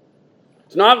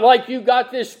 It's not like you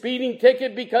got this speeding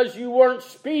ticket because you weren't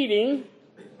speeding.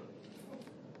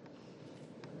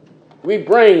 We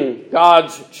bring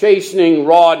God's chastening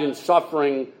rod and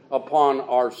suffering upon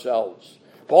ourselves.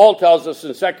 Paul tells us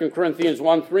in 2 Corinthians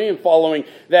 1:3 and following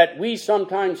that we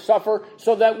sometimes suffer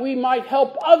so that we might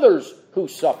help others who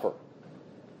suffer.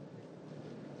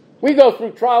 We go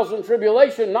through trials and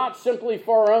tribulation not simply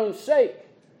for our own sake,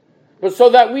 but so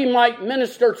that we might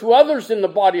minister to others in the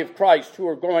body of Christ who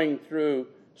are going through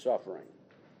suffering.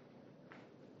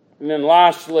 And then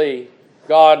lastly,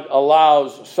 God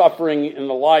allows suffering in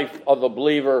the life of the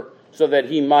believer so that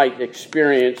he might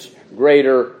experience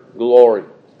greater glory.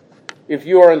 If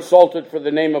you are insulted for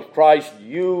the name of Christ,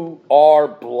 you are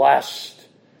blessed,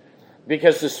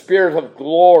 because the Spirit of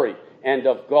glory and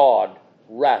of God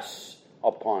rests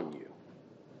upon you.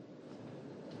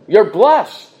 You're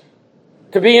blessed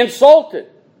to be insulted.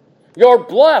 You're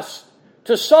blessed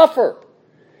to suffer.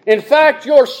 In fact,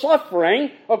 your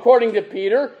suffering, according to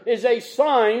Peter, is a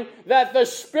sign that the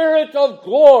Spirit of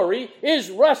glory is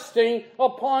resting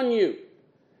upon you.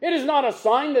 It is not a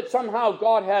sign that somehow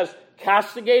God has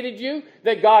castigated you,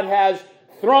 that God has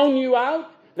thrown you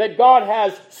out, that God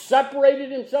has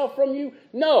separated Himself from you.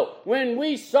 No, when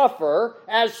we suffer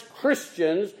as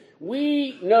Christians,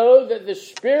 we know that the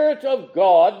Spirit of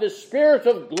God, the Spirit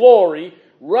of glory,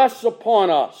 rests upon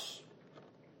us.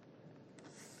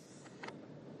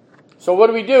 So what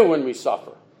do we do when we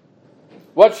suffer?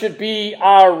 What should be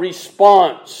our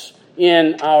response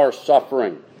in our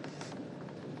suffering?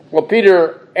 Well,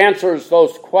 Peter answers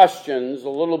those questions a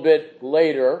little bit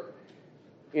later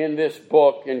in this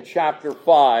book in chapter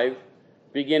 5,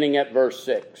 beginning at verse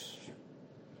 6.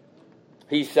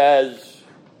 He says,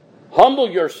 humble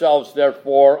yourselves,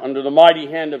 therefore, under the mighty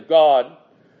hand of God,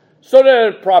 so that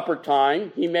at a proper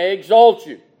time He may exalt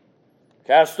you.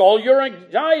 Cast all your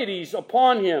anxieties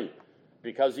upon Him,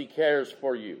 because He cares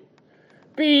for you.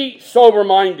 Be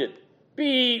sober-minded.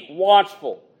 Be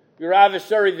watchful. Your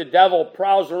adversary, the devil,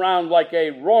 prowls around like a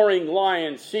roaring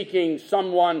lion seeking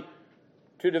someone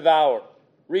to devour.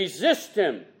 Resist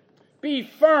him. Be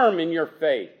firm in your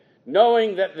faith,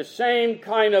 knowing that the same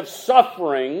kind of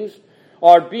sufferings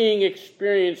are being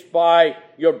experienced by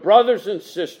your brothers and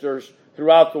sisters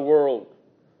throughout the world.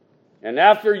 And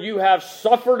after you have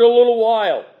suffered a little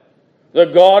while, the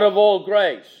God of all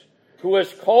grace, who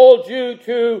has called you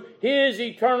to His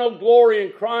eternal glory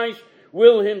in Christ,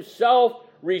 will Himself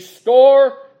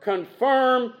restore,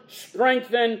 confirm,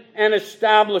 strengthen, and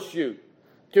establish you.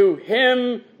 To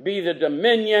Him be the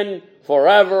dominion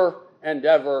forever and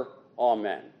ever.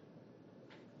 Amen.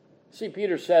 See,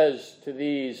 Peter says to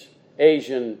these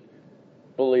Asian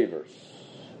believers,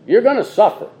 you're going to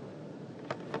suffer.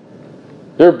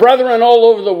 Their brethren all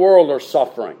over the world are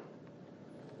suffering.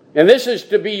 And this is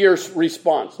to be your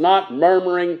response. Not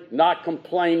murmuring, not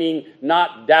complaining,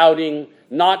 not doubting,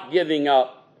 not giving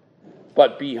up.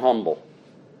 but be humble.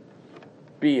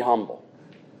 Be humble.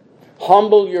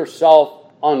 Humble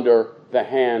yourself under the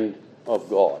hand of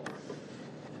God.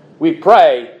 We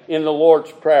pray in the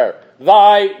Lord's Prayer,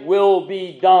 Thy will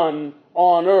be done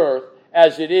on earth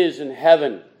as it is in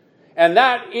heaven. And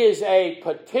that is a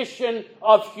petition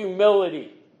of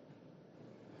humility.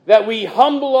 That we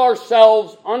humble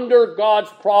ourselves under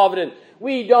God's providence.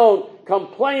 We don't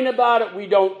complain about it. We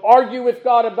don't argue with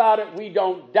God about it. We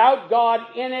don't doubt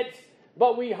God in it.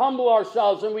 But we humble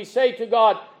ourselves and we say to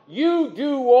God, You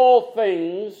do all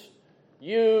things.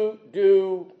 You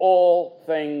do all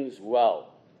things well.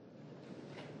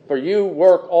 For you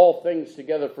work all things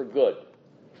together for good.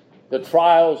 The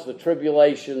trials, the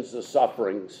tribulations, the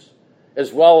sufferings,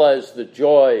 as well as the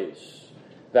joys,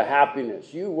 the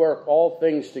happiness. You work all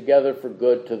things together for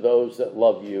good to those that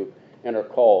love you and are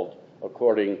called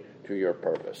according to your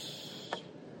purpose.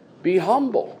 Be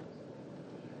humble.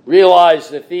 Realize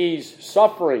that these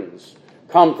sufferings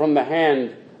come from the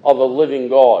hand of a living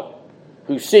God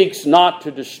who seeks not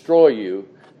to destroy you,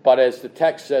 but as the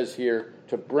text says here,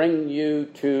 to bring you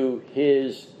to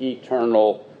His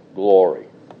eternal glory.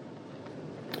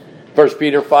 1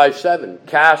 Peter 5:7,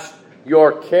 cast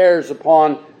your cares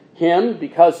upon Him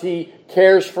because He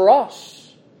cares for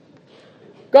us.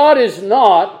 God is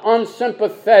not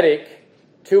unsympathetic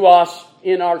to us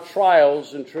in our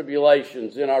trials and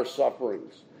tribulations, in our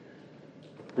sufferings.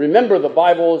 Remember, the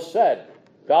Bible has said,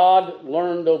 God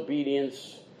learned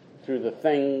obedience through the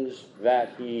things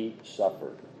that He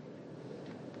suffered.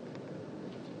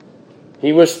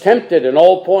 He was tempted in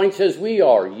all points as we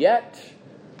are, yet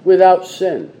without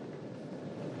sin.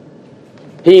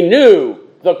 He knew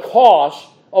the cost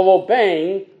of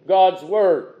obeying God's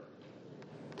word.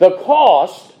 The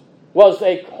cost was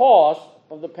a cost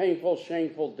of the painful,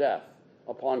 shameful death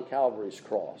upon Calvary's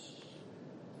cross.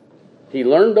 He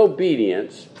learned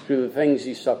obedience through the things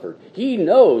He suffered. He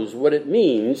knows what it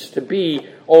means to be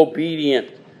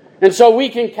obedient. And so we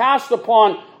can cast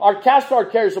our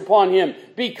cares upon Him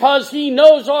because He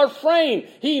knows our frame.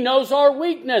 He knows our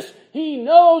weakness. He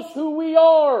knows who we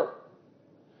are.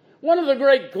 One of the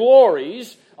great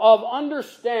glories of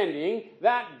understanding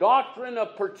that doctrine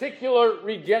of particular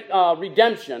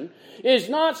redemption is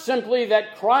not simply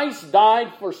that Christ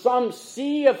died for some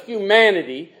sea of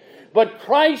humanity, but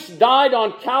Christ died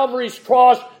on Calvary's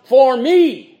cross for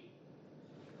me,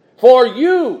 for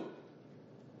you.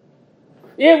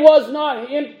 It was not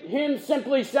Him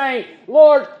simply saying,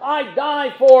 Lord, I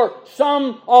die for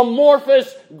some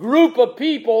amorphous group of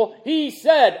people. He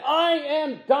said, I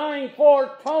am dying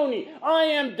for Tony. I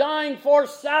am dying for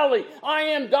Sally. I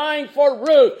am dying for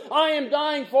Ruth. I am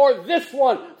dying for this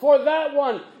one, for that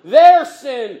one. Their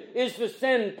sin is the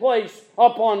sin placed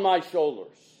upon my shoulders.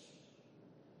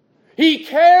 He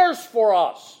cares for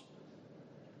us.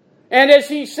 And as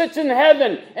He sits in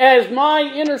heaven as my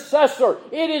intercessor,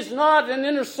 it is not an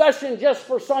intercession just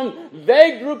for some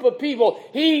vague group of people.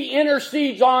 He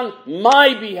intercedes on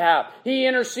my behalf. He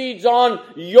intercedes on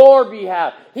your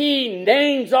behalf. He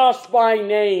names us by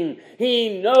name.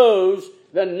 He knows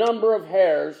the number of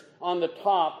hairs on the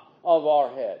top of our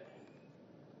head.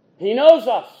 He knows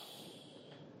us.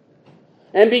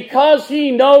 And because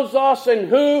He knows us and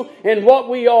who and what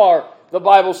we are, the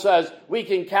Bible says we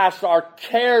can cast our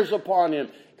cares upon Him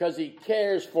because He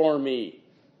cares for me.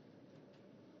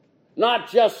 Not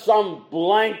just some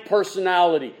blank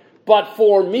personality, but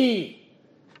for me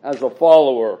as a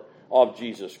follower of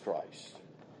Jesus Christ.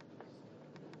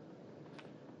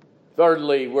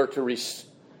 Thirdly, we're to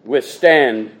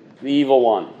withstand the evil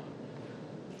one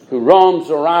who roams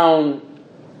around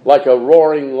like a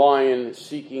roaring lion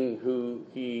seeking who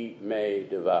he may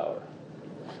devour.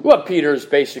 What Peter is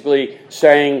basically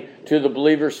saying to the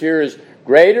believers here is,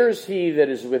 greater is He that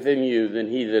is within you than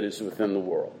he that is within the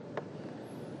world.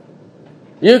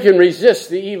 You can resist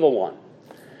the evil one.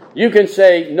 You can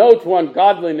say no to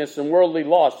ungodliness and worldly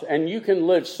lust, and you can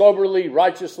live soberly,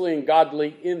 righteously, and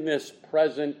godly in this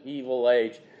present evil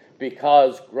age,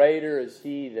 because greater is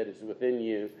He that is within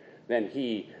you than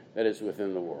he that is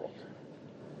within the world.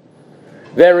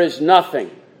 There is nothing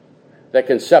that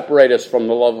can separate us from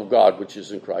the love of God which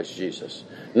is in Christ Jesus.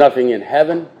 Nothing in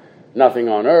heaven, nothing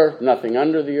on earth, nothing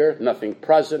under the earth, nothing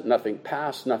present, nothing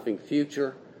past, nothing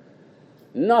future.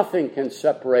 Nothing can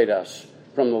separate us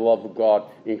from the love of God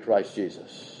in Christ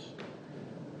Jesus.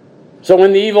 So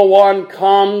when the evil one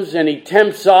comes and he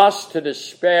tempts us to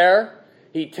despair,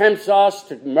 he tempts us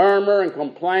to murmur and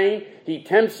complain, he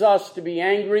tempts us to be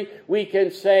angry, we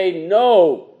can say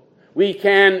no. We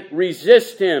can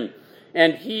resist him,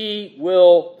 and he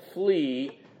will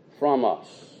flee from us.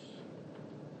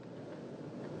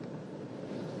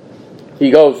 He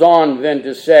goes on then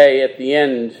to say at the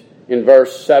end in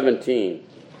verse 17,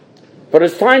 "But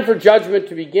it's time for judgment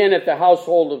to begin at the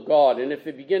household of God. And if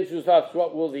it begins with us,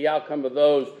 what will the outcome of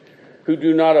those who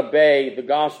do not obey the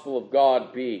gospel of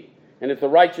God be? And if the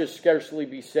righteous scarcely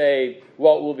be saved,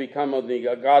 what will become of the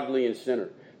ungodly and sinner?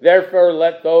 Therefore,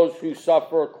 let those who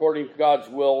suffer according to God's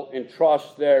will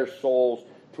entrust their souls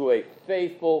to a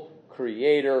faithful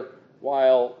Creator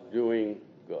while doing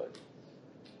good."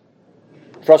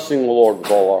 Trusting the Lord with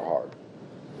all our heart.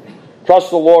 Trust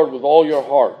the Lord with all your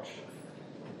heart.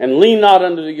 And lean not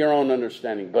unto your own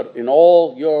understanding, but in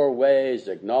all your ways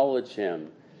acknowledge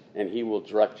Him, and He will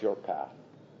direct your path.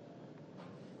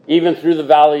 Even through the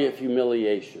valley of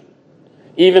humiliation,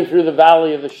 even through the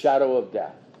valley of the shadow of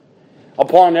death,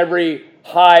 upon every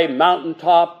high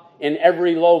mountaintop, in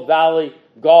every low valley,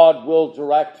 God will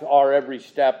direct our every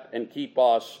step and keep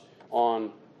us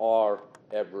on our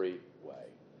every way.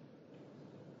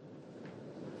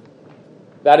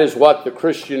 That is what the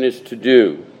Christian is to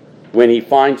do when he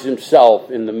finds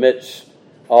himself in the midst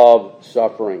of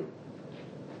suffering.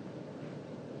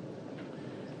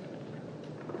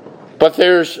 But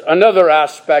there's another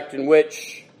aspect in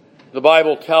which the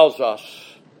Bible tells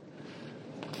us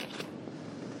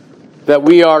that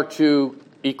we are to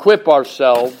equip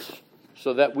ourselves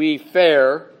so that we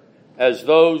fare as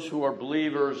those who are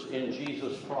believers in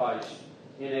Jesus Christ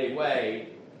in a way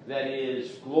that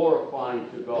is glorifying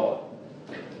to God.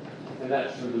 And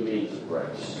that's through the means of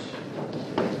grace.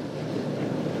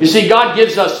 You see, God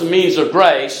gives us the means of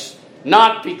grace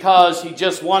not because He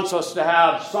just wants us to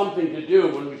have something to do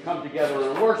when we come together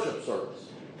in a worship service.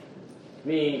 I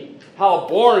mean, how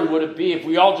boring would it be if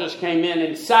we all just came in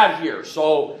and sat here?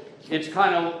 So it's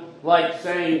kind of like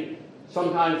saying,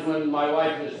 sometimes when my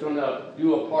wife is going to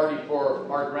do a party for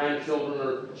our grandchildren,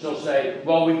 or she'll say,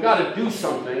 well, we've got to do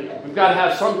something. We've got to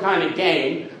have some kind of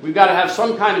game. We've got to have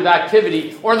some kind of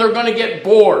activity, or they're going to get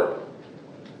bored.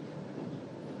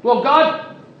 Well,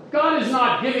 God is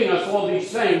not giving us all these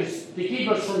things to keep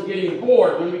us from getting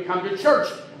bored when we come to church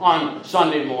on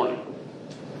Sunday morning.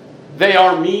 They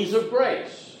are means of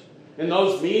grace. And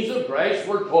those means of grace,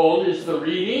 we're told, is the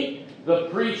reading, the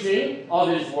preaching of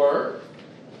His Word,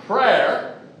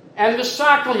 prayer, and the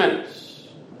sacraments.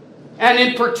 And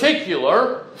in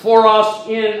particular, for us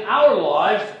in our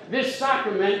lives, this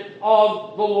sacrament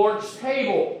of the Lord's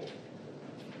table.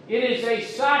 It is a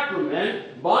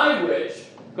sacrament by which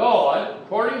God,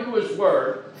 according to His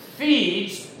Word,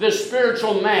 feeds the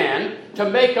spiritual man to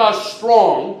make us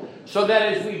strong, so that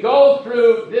as we go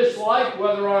through this life,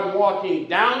 whether I'm walking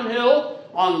downhill,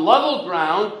 on level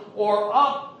ground, or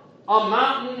up a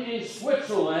mountain in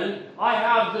Switzerland, I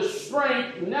have the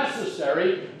strength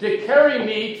necessary to carry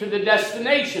me to the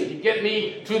destination, to get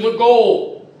me to the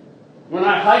goal. When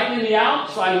I hike in the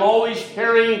Alps, I'm always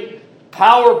carrying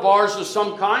power bars of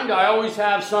some kind. I always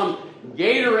have some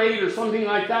Gatorade or something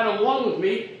like that along with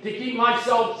me to keep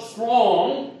myself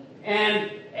strong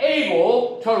and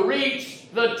able to reach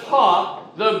the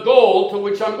top, the goal to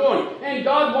which I'm going. And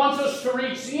God wants us to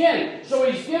reach the end. So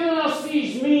He's given us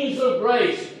these means of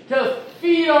grace to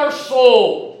feed our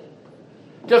soul,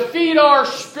 to feed our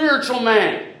spiritual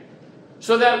man,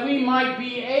 so that we might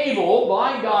be able,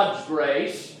 by God's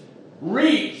grace,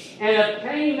 reach and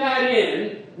obtain that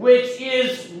end, which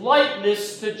is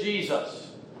likeness to Jesus.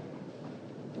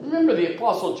 Remember, the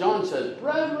Apostle John says,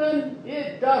 "Brethren,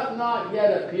 it doth not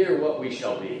yet appear what we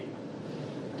shall be.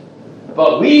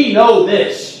 But we know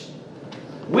this,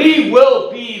 we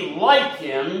will be like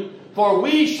Him, for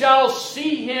we shall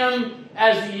see Him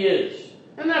as He is."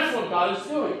 And that's what God is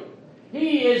doing.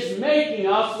 He is making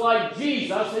us like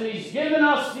Jesus, and He's given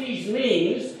us these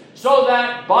means so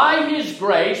that by His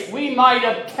grace we might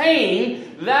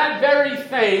obtain that very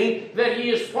thing that He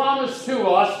has promised to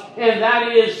us, and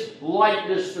that is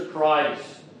likeness to Christ.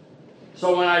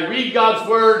 So when I read God's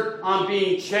Word, I'm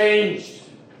being changed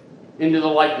into the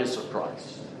likeness of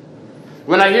Christ.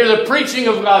 When I hear the preaching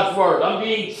of God's Word, I'm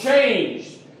being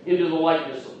changed into the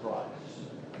likeness of Christ.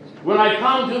 When I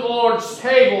come to the Lord's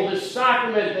table, this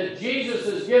sacrament that Jesus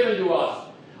has given to us,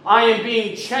 I am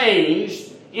being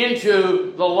changed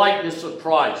into the likeness of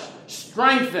Christ.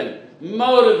 Strengthened,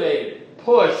 motivated,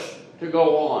 pushed to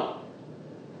go on.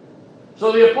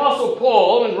 So the Apostle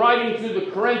Paul, in writing to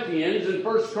the Corinthians in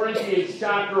 1 Corinthians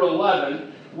chapter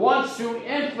 11, wants to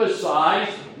emphasize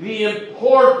the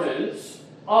importance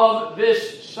of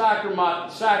this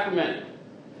sacrament.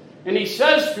 And he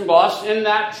says to us in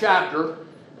that chapter,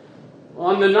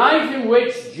 "On the night in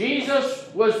which Jesus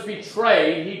was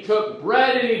betrayed, He took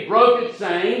bread and He broke it,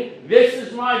 saying, 'This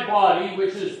is my body,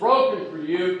 which is broken for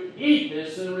you. Eat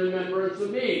this in remembrance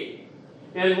of me.'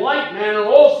 In like manner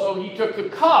also he took the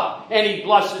cup, and he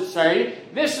blessed it, saying,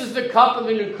 This is the cup of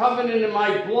the new covenant in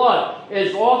my blood.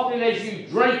 As often as you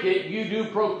drink it, you do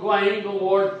proclaim the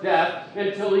Lord's death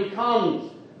until he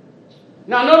comes.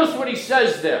 Now notice what he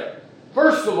says there.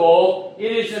 First of all,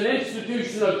 it is an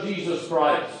institution of Jesus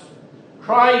Christ.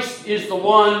 Christ is the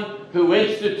one who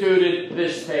instituted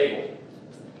this table.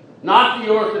 Not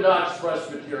the Orthodox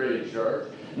Presbyterian Church,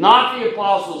 not the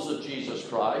apostles of Jesus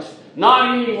Christ,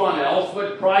 not anyone else,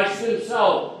 but Christ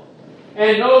himself.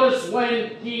 And notice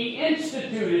when he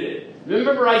instituted it.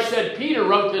 Remember I said Peter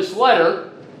wrote this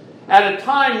letter at a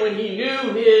time when he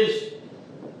knew his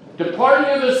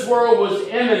departing of this world was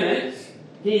imminent.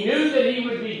 He knew that he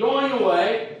would be going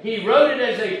away. He wrote it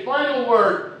as a final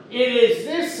word. It is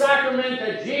this sacrament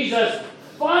that Jesus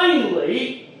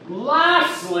finally,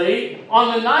 lastly,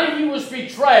 on the night he was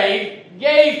betrayed,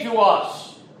 gave to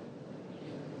us.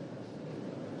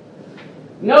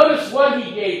 Notice what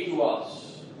he gave to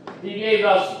us. He gave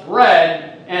us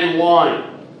bread and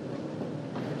wine.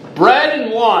 Bread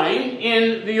and wine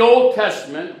in the Old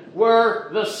Testament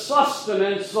were the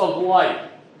sustenance of life.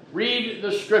 Read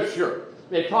the scripture.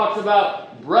 It talks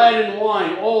about bread and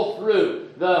wine all through.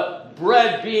 The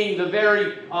bread being the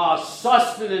very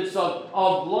sustenance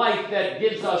of life that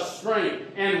gives us strength.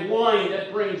 And wine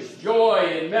that brings joy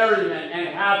and merriment and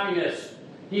happiness.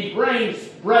 He brings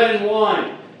bread and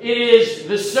wine. It is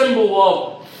the symbol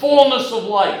of fullness of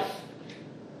life.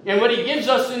 And what he gives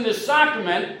us in this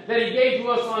sacrament that he gave to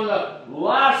us on the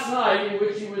last night in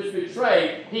which he was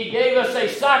betrayed, he gave us a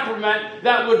sacrament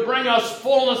that would bring us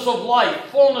fullness of life,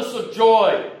 fullness of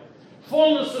joy,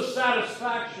 fullness of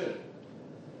satisfaction.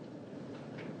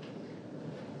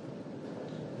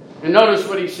 And notice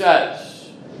what he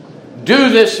says. Do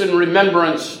this in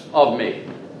remembrance of me.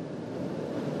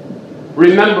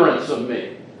 Remembrance of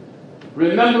me.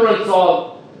 Remembrance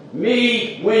of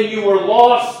me when you were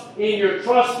lost in your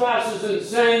trespasses and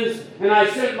sins, and I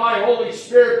sent my Holy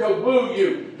Spirit to woo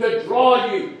you, to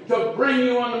draw you, to bring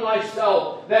you unto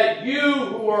myself, that you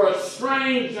who are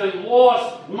estranged and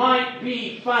lost might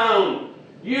be found.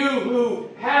 You who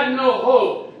had no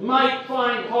hope might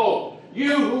find hope.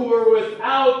 You who were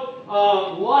without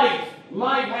life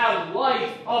might have life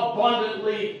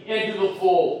abundantly into the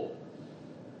full.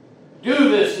 Do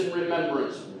this in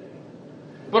remembrance of me.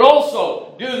 But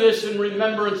also, do this in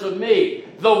remembrance of me.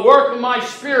 The work of my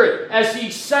Spirit as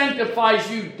he sanctifies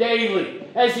you daily,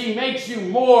 as he makes you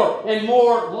more and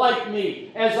more like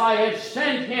me, as I have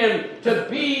sent him to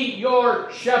be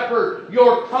your shepherd,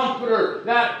 your comforter,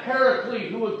 that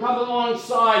paraclete who would come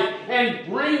alongside and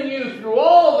bring you through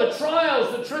all the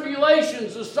trials, the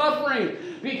tribulations, the suffering,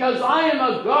 because I am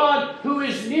a God who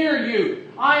is near you.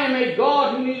 I am a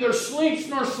God who neither sleeps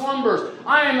nor slumbers.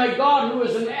 I am a God who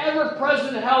is an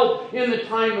ever-present help in the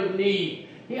time of need.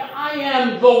 I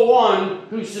am the one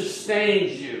who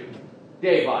sustains you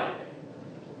day by day,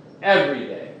 every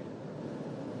day.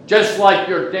 Just like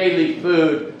your daily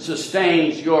food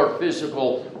sustains your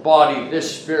physical body,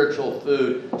 this spiritual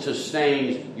food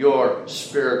sustains your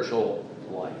spiritual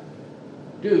life.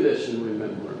 Do this in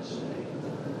remembrance of me.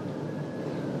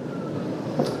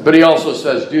 But he also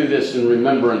says, do this in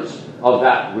remembrance of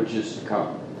that which is to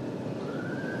come.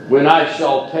 When I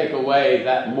shall take away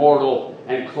that mortal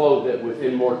and clothe it with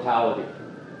immortality.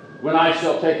 When I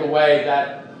shall take away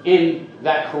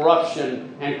that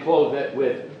corruption and clothe it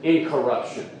with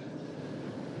incorruption.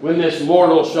 When this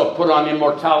mortal shall put on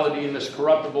immortality and this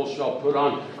corruptible shall put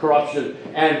on corruption,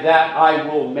 and that I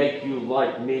will make you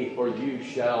like me, for you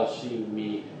shall see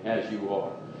me as you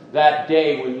are. That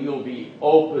day when you'll be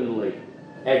openly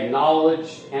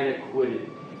acknowledged and acquitted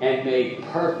and made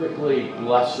perfectly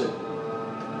blessed.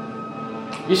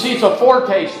 You see, it's a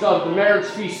foretaste of the marriage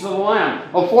feast of the Lamb.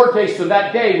 A foretaste of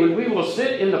that day when we will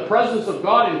sit in the presence of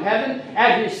God in heaven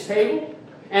at his table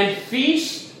and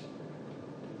feast,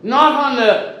 not on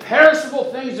the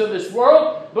perishable things of this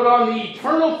world, but on the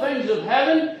eternal things of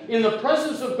heaven in the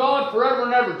presence of God forever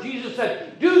and ever. Jesus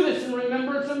said, do this in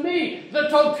remembrance of me. The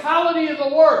totality of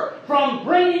the work, from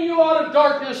bringing you out of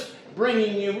darkness,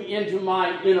 bringing you into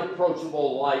my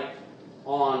inapproachable light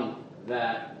on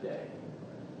that day.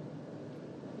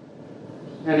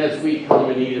 And as we come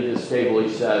and eat at this table,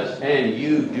 he says, and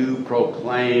you do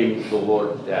proclaim the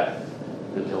Lord's death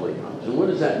until he comes. And what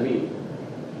does that mean?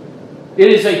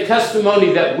 It is a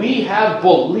testimony that we have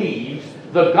believed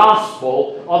the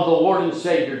gospel of the Lord and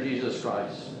Savior Jesus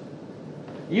Christ.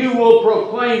 You will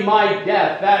proclaim my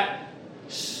death, that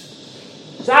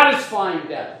satisfying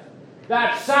death,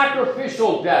 that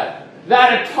sacrificial death,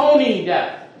 that atoning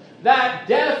death, that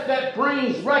death that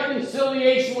brings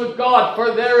reconciliation with God,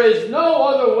 for there is no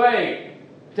other way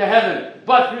to heaven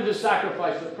but through the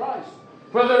sacrifice of Christ.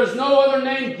 For there is no other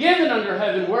name given under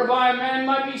heaven whereby a man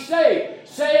might be saved,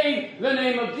 save the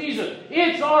name of Jesus.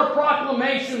 It's our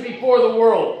proclamation before the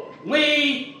world.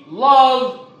 We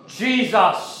love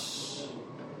Jesus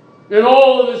in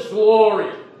all of His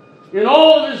glory, in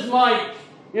all of His might,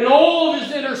 in all of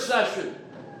His intercession,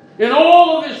 in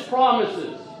all of His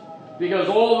promises, because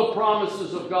all the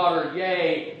promises of God are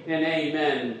yea and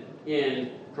amen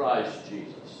in Christ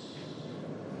Jesus.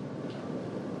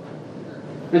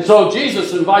 And so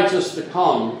Jesus invites us to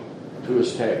come to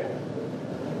His table.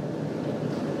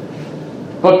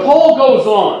 But Paul goes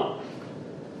on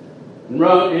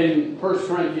in 1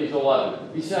 Corinthians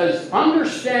 11. He says,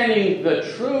 understanding the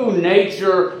true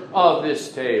nature of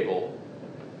this table,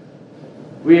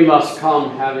 we must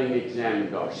come having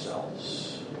examined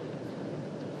ourselves.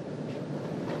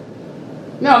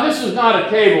 Now, this is not a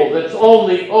table that's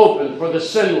only open for the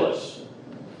sinless.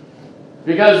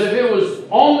 Because if it was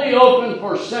only open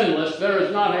for sinless, there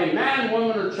is not a man,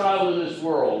 woman, or child in this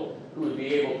world who would be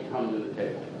able to come to the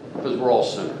table. Because we're all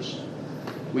sinners.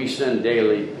 We sin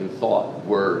daily in thought,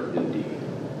 word, and deed.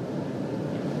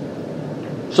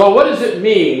 So what does it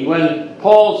mean when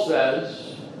Paul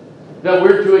says that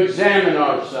we're to examine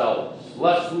ourselves,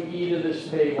 lest we eat of this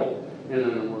table in an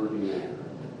unworthy manner?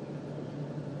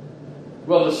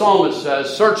 Well, the psalmist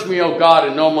says, search me, O God,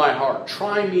 and know my heart.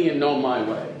 Try me and know my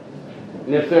way.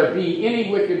 And if there be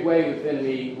any wicked way within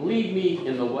me, lead me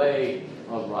in the way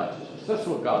of righteousness. That's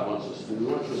what God wants us to do. He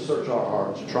wants us to search our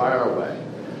hearts, try our way,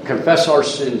 confess our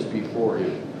sins before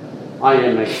Him. I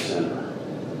am a sinner.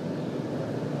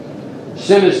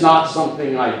 Sin is not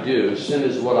something I do. Sin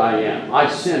is what I am. I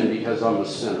sin because I'm a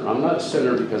sinner. I'm not a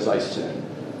sinner because I sin.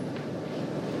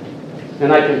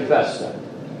 And I confess that.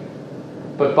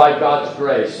 But by God's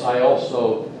grace, I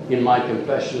also, in my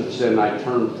confession of sin, I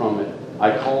turn from it.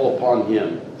 I call upon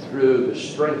Him through the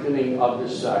strengthening of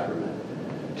this sacrament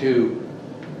to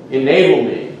enable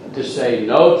me to say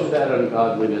no to that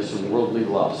ungodliness and worldly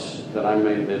lust, that I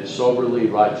may live soberly,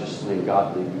 righteously, and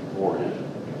godly before Him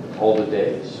all the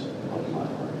days of my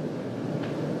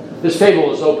life. This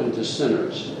table is open to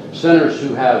sinners, sinners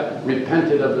who have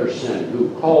repented of their sin,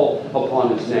 who call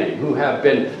upon His name, who have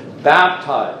been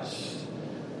baptized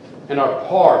and are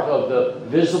part of the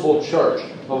visible church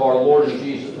of our Lord and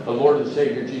Jesus, the Lord and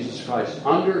Savior Jesus Christ,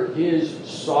 under His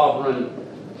sovereign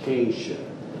kingship.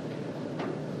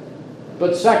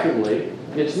 But secondly,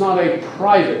 it's not a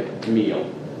private meal.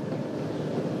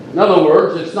 In other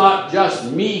words, it's not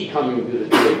just me coming to the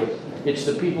table. It's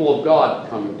the people of God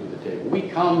coming to the table. We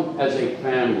come as a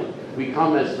family. We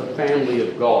come as the family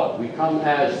of God. We come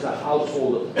as the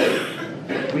household of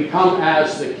faith. We come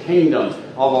as the kingdom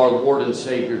of our Lord and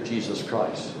Savior Jesus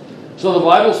Christ. So the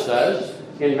Bible says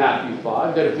in Matthew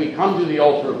 5 that if we come to the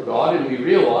altar of God and we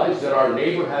realize that our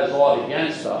neighbor has aught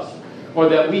against us, or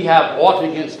that we have aught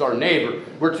against our neighbor,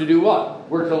 we're to do what?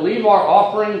 We're to leave our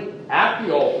offering at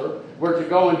the altar. We're to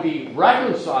go and be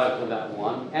reconciled to that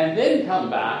one, and then come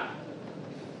back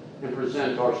and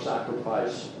present our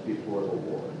sacrifice before the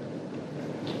Lord.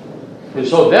 And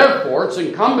so therefore, it's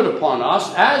incumbent upon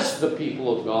us as the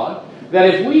people of God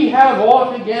that if we have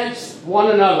aught against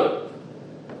one another,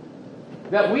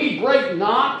 that we break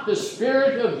not the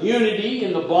spirit of unity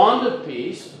in the bond of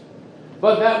peace,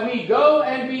 but that we go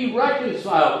and be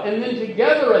reconciled, and then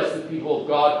together as the people of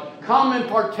God come and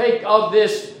partake of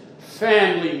this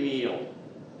family meal,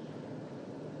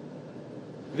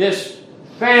 this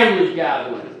family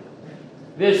gathering,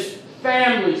 this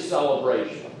family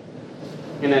celebration,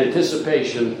 in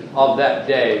anticipation of that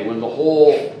day when the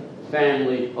whole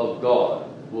family of God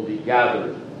will be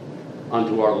gathered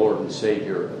unto our Lord and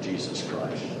Savior, Jesus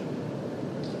Christ.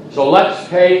 So let's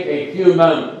take a few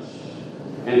moments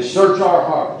and search our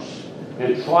hearts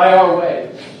and try our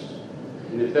ways.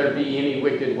 And if there be any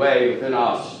wicked way within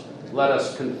us, let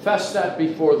us confess that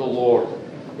before the Lord.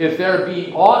 If there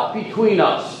be aught between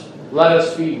us, let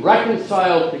us be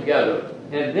reconciled together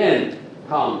and then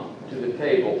come to the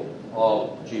table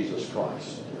of Jesus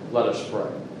Christ. Let us pray.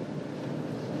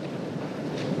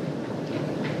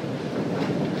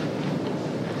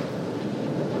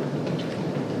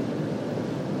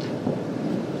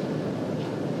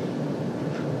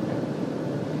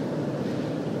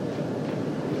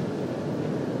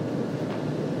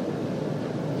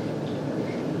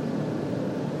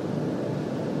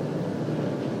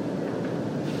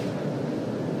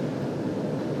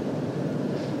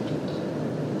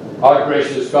 Our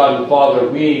gracious God and Father,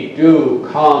 we do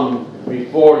come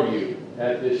before you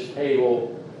at this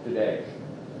table today.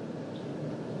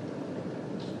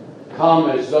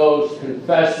 come as those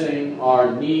confessing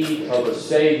our need of a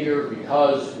Savior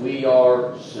because we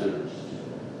are sinners.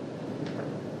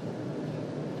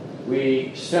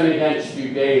 We sin against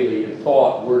you daily in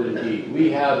thought, word, and deed.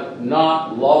 We have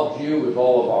not loved you with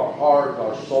all of our heart,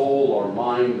 our soul, our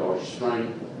mind, our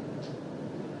strength.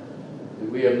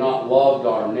 And we have not loved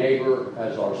our neighbor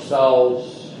as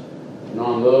ourselves. And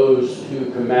on those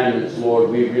two commandments, Lord,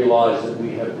 we realize that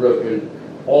we have broken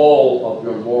all of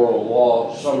your moral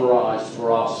law summarized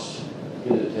for us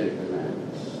in the Ten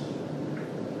Commandments.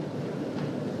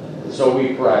 And so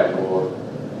we pray, Lord,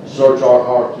 search our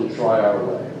hearts and try our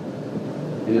way.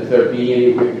 And if there be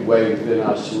any wicked way within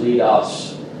us, lead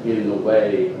us in the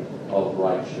way of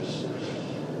righteousness.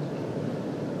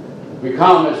 We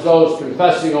come as those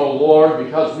confessing, O Lord,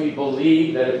 because we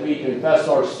believe that if we confess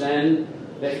our sin,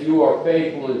 that you are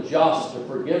faithful and just to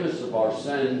forgive us of our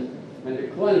sin and to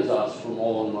cleanse us from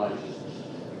all unrighteousness.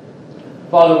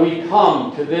 Father, we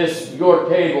come to this, your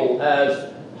table,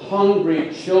 as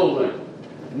hungry children,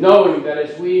 knowing that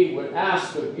as we would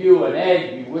ask of you an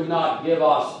egg, you would not give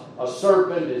us a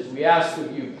serpent. As we ask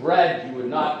of you bread, you would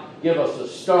not give us a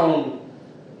stone.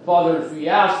 Father, as we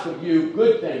ask of you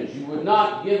good things, you would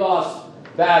not give us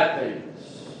bad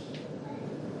things,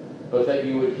 but that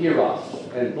you would hear us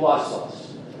and bless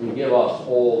us and give us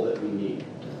all that we need.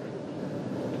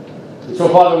 And so,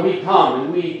 Father, we come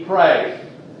and we pray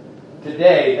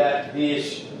today that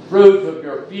this fruit of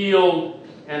your field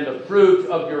and the fruit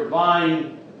of your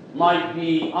vine might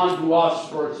be unto us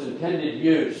for its intended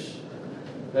use,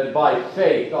 that by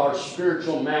faith our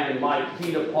spiritual man might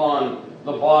feed upon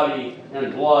the body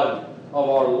and blood of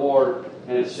our Lord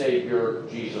and Savior,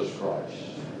 Jesus Christ.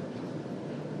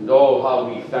 And oh,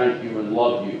 how we thank you and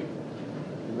love you.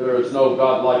 There is no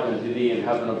God like unto thee in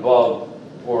heaven above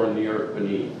or in the earth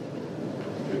beneath.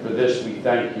 And for this we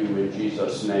thank you in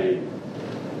Jesus' name.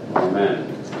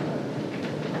 Amen.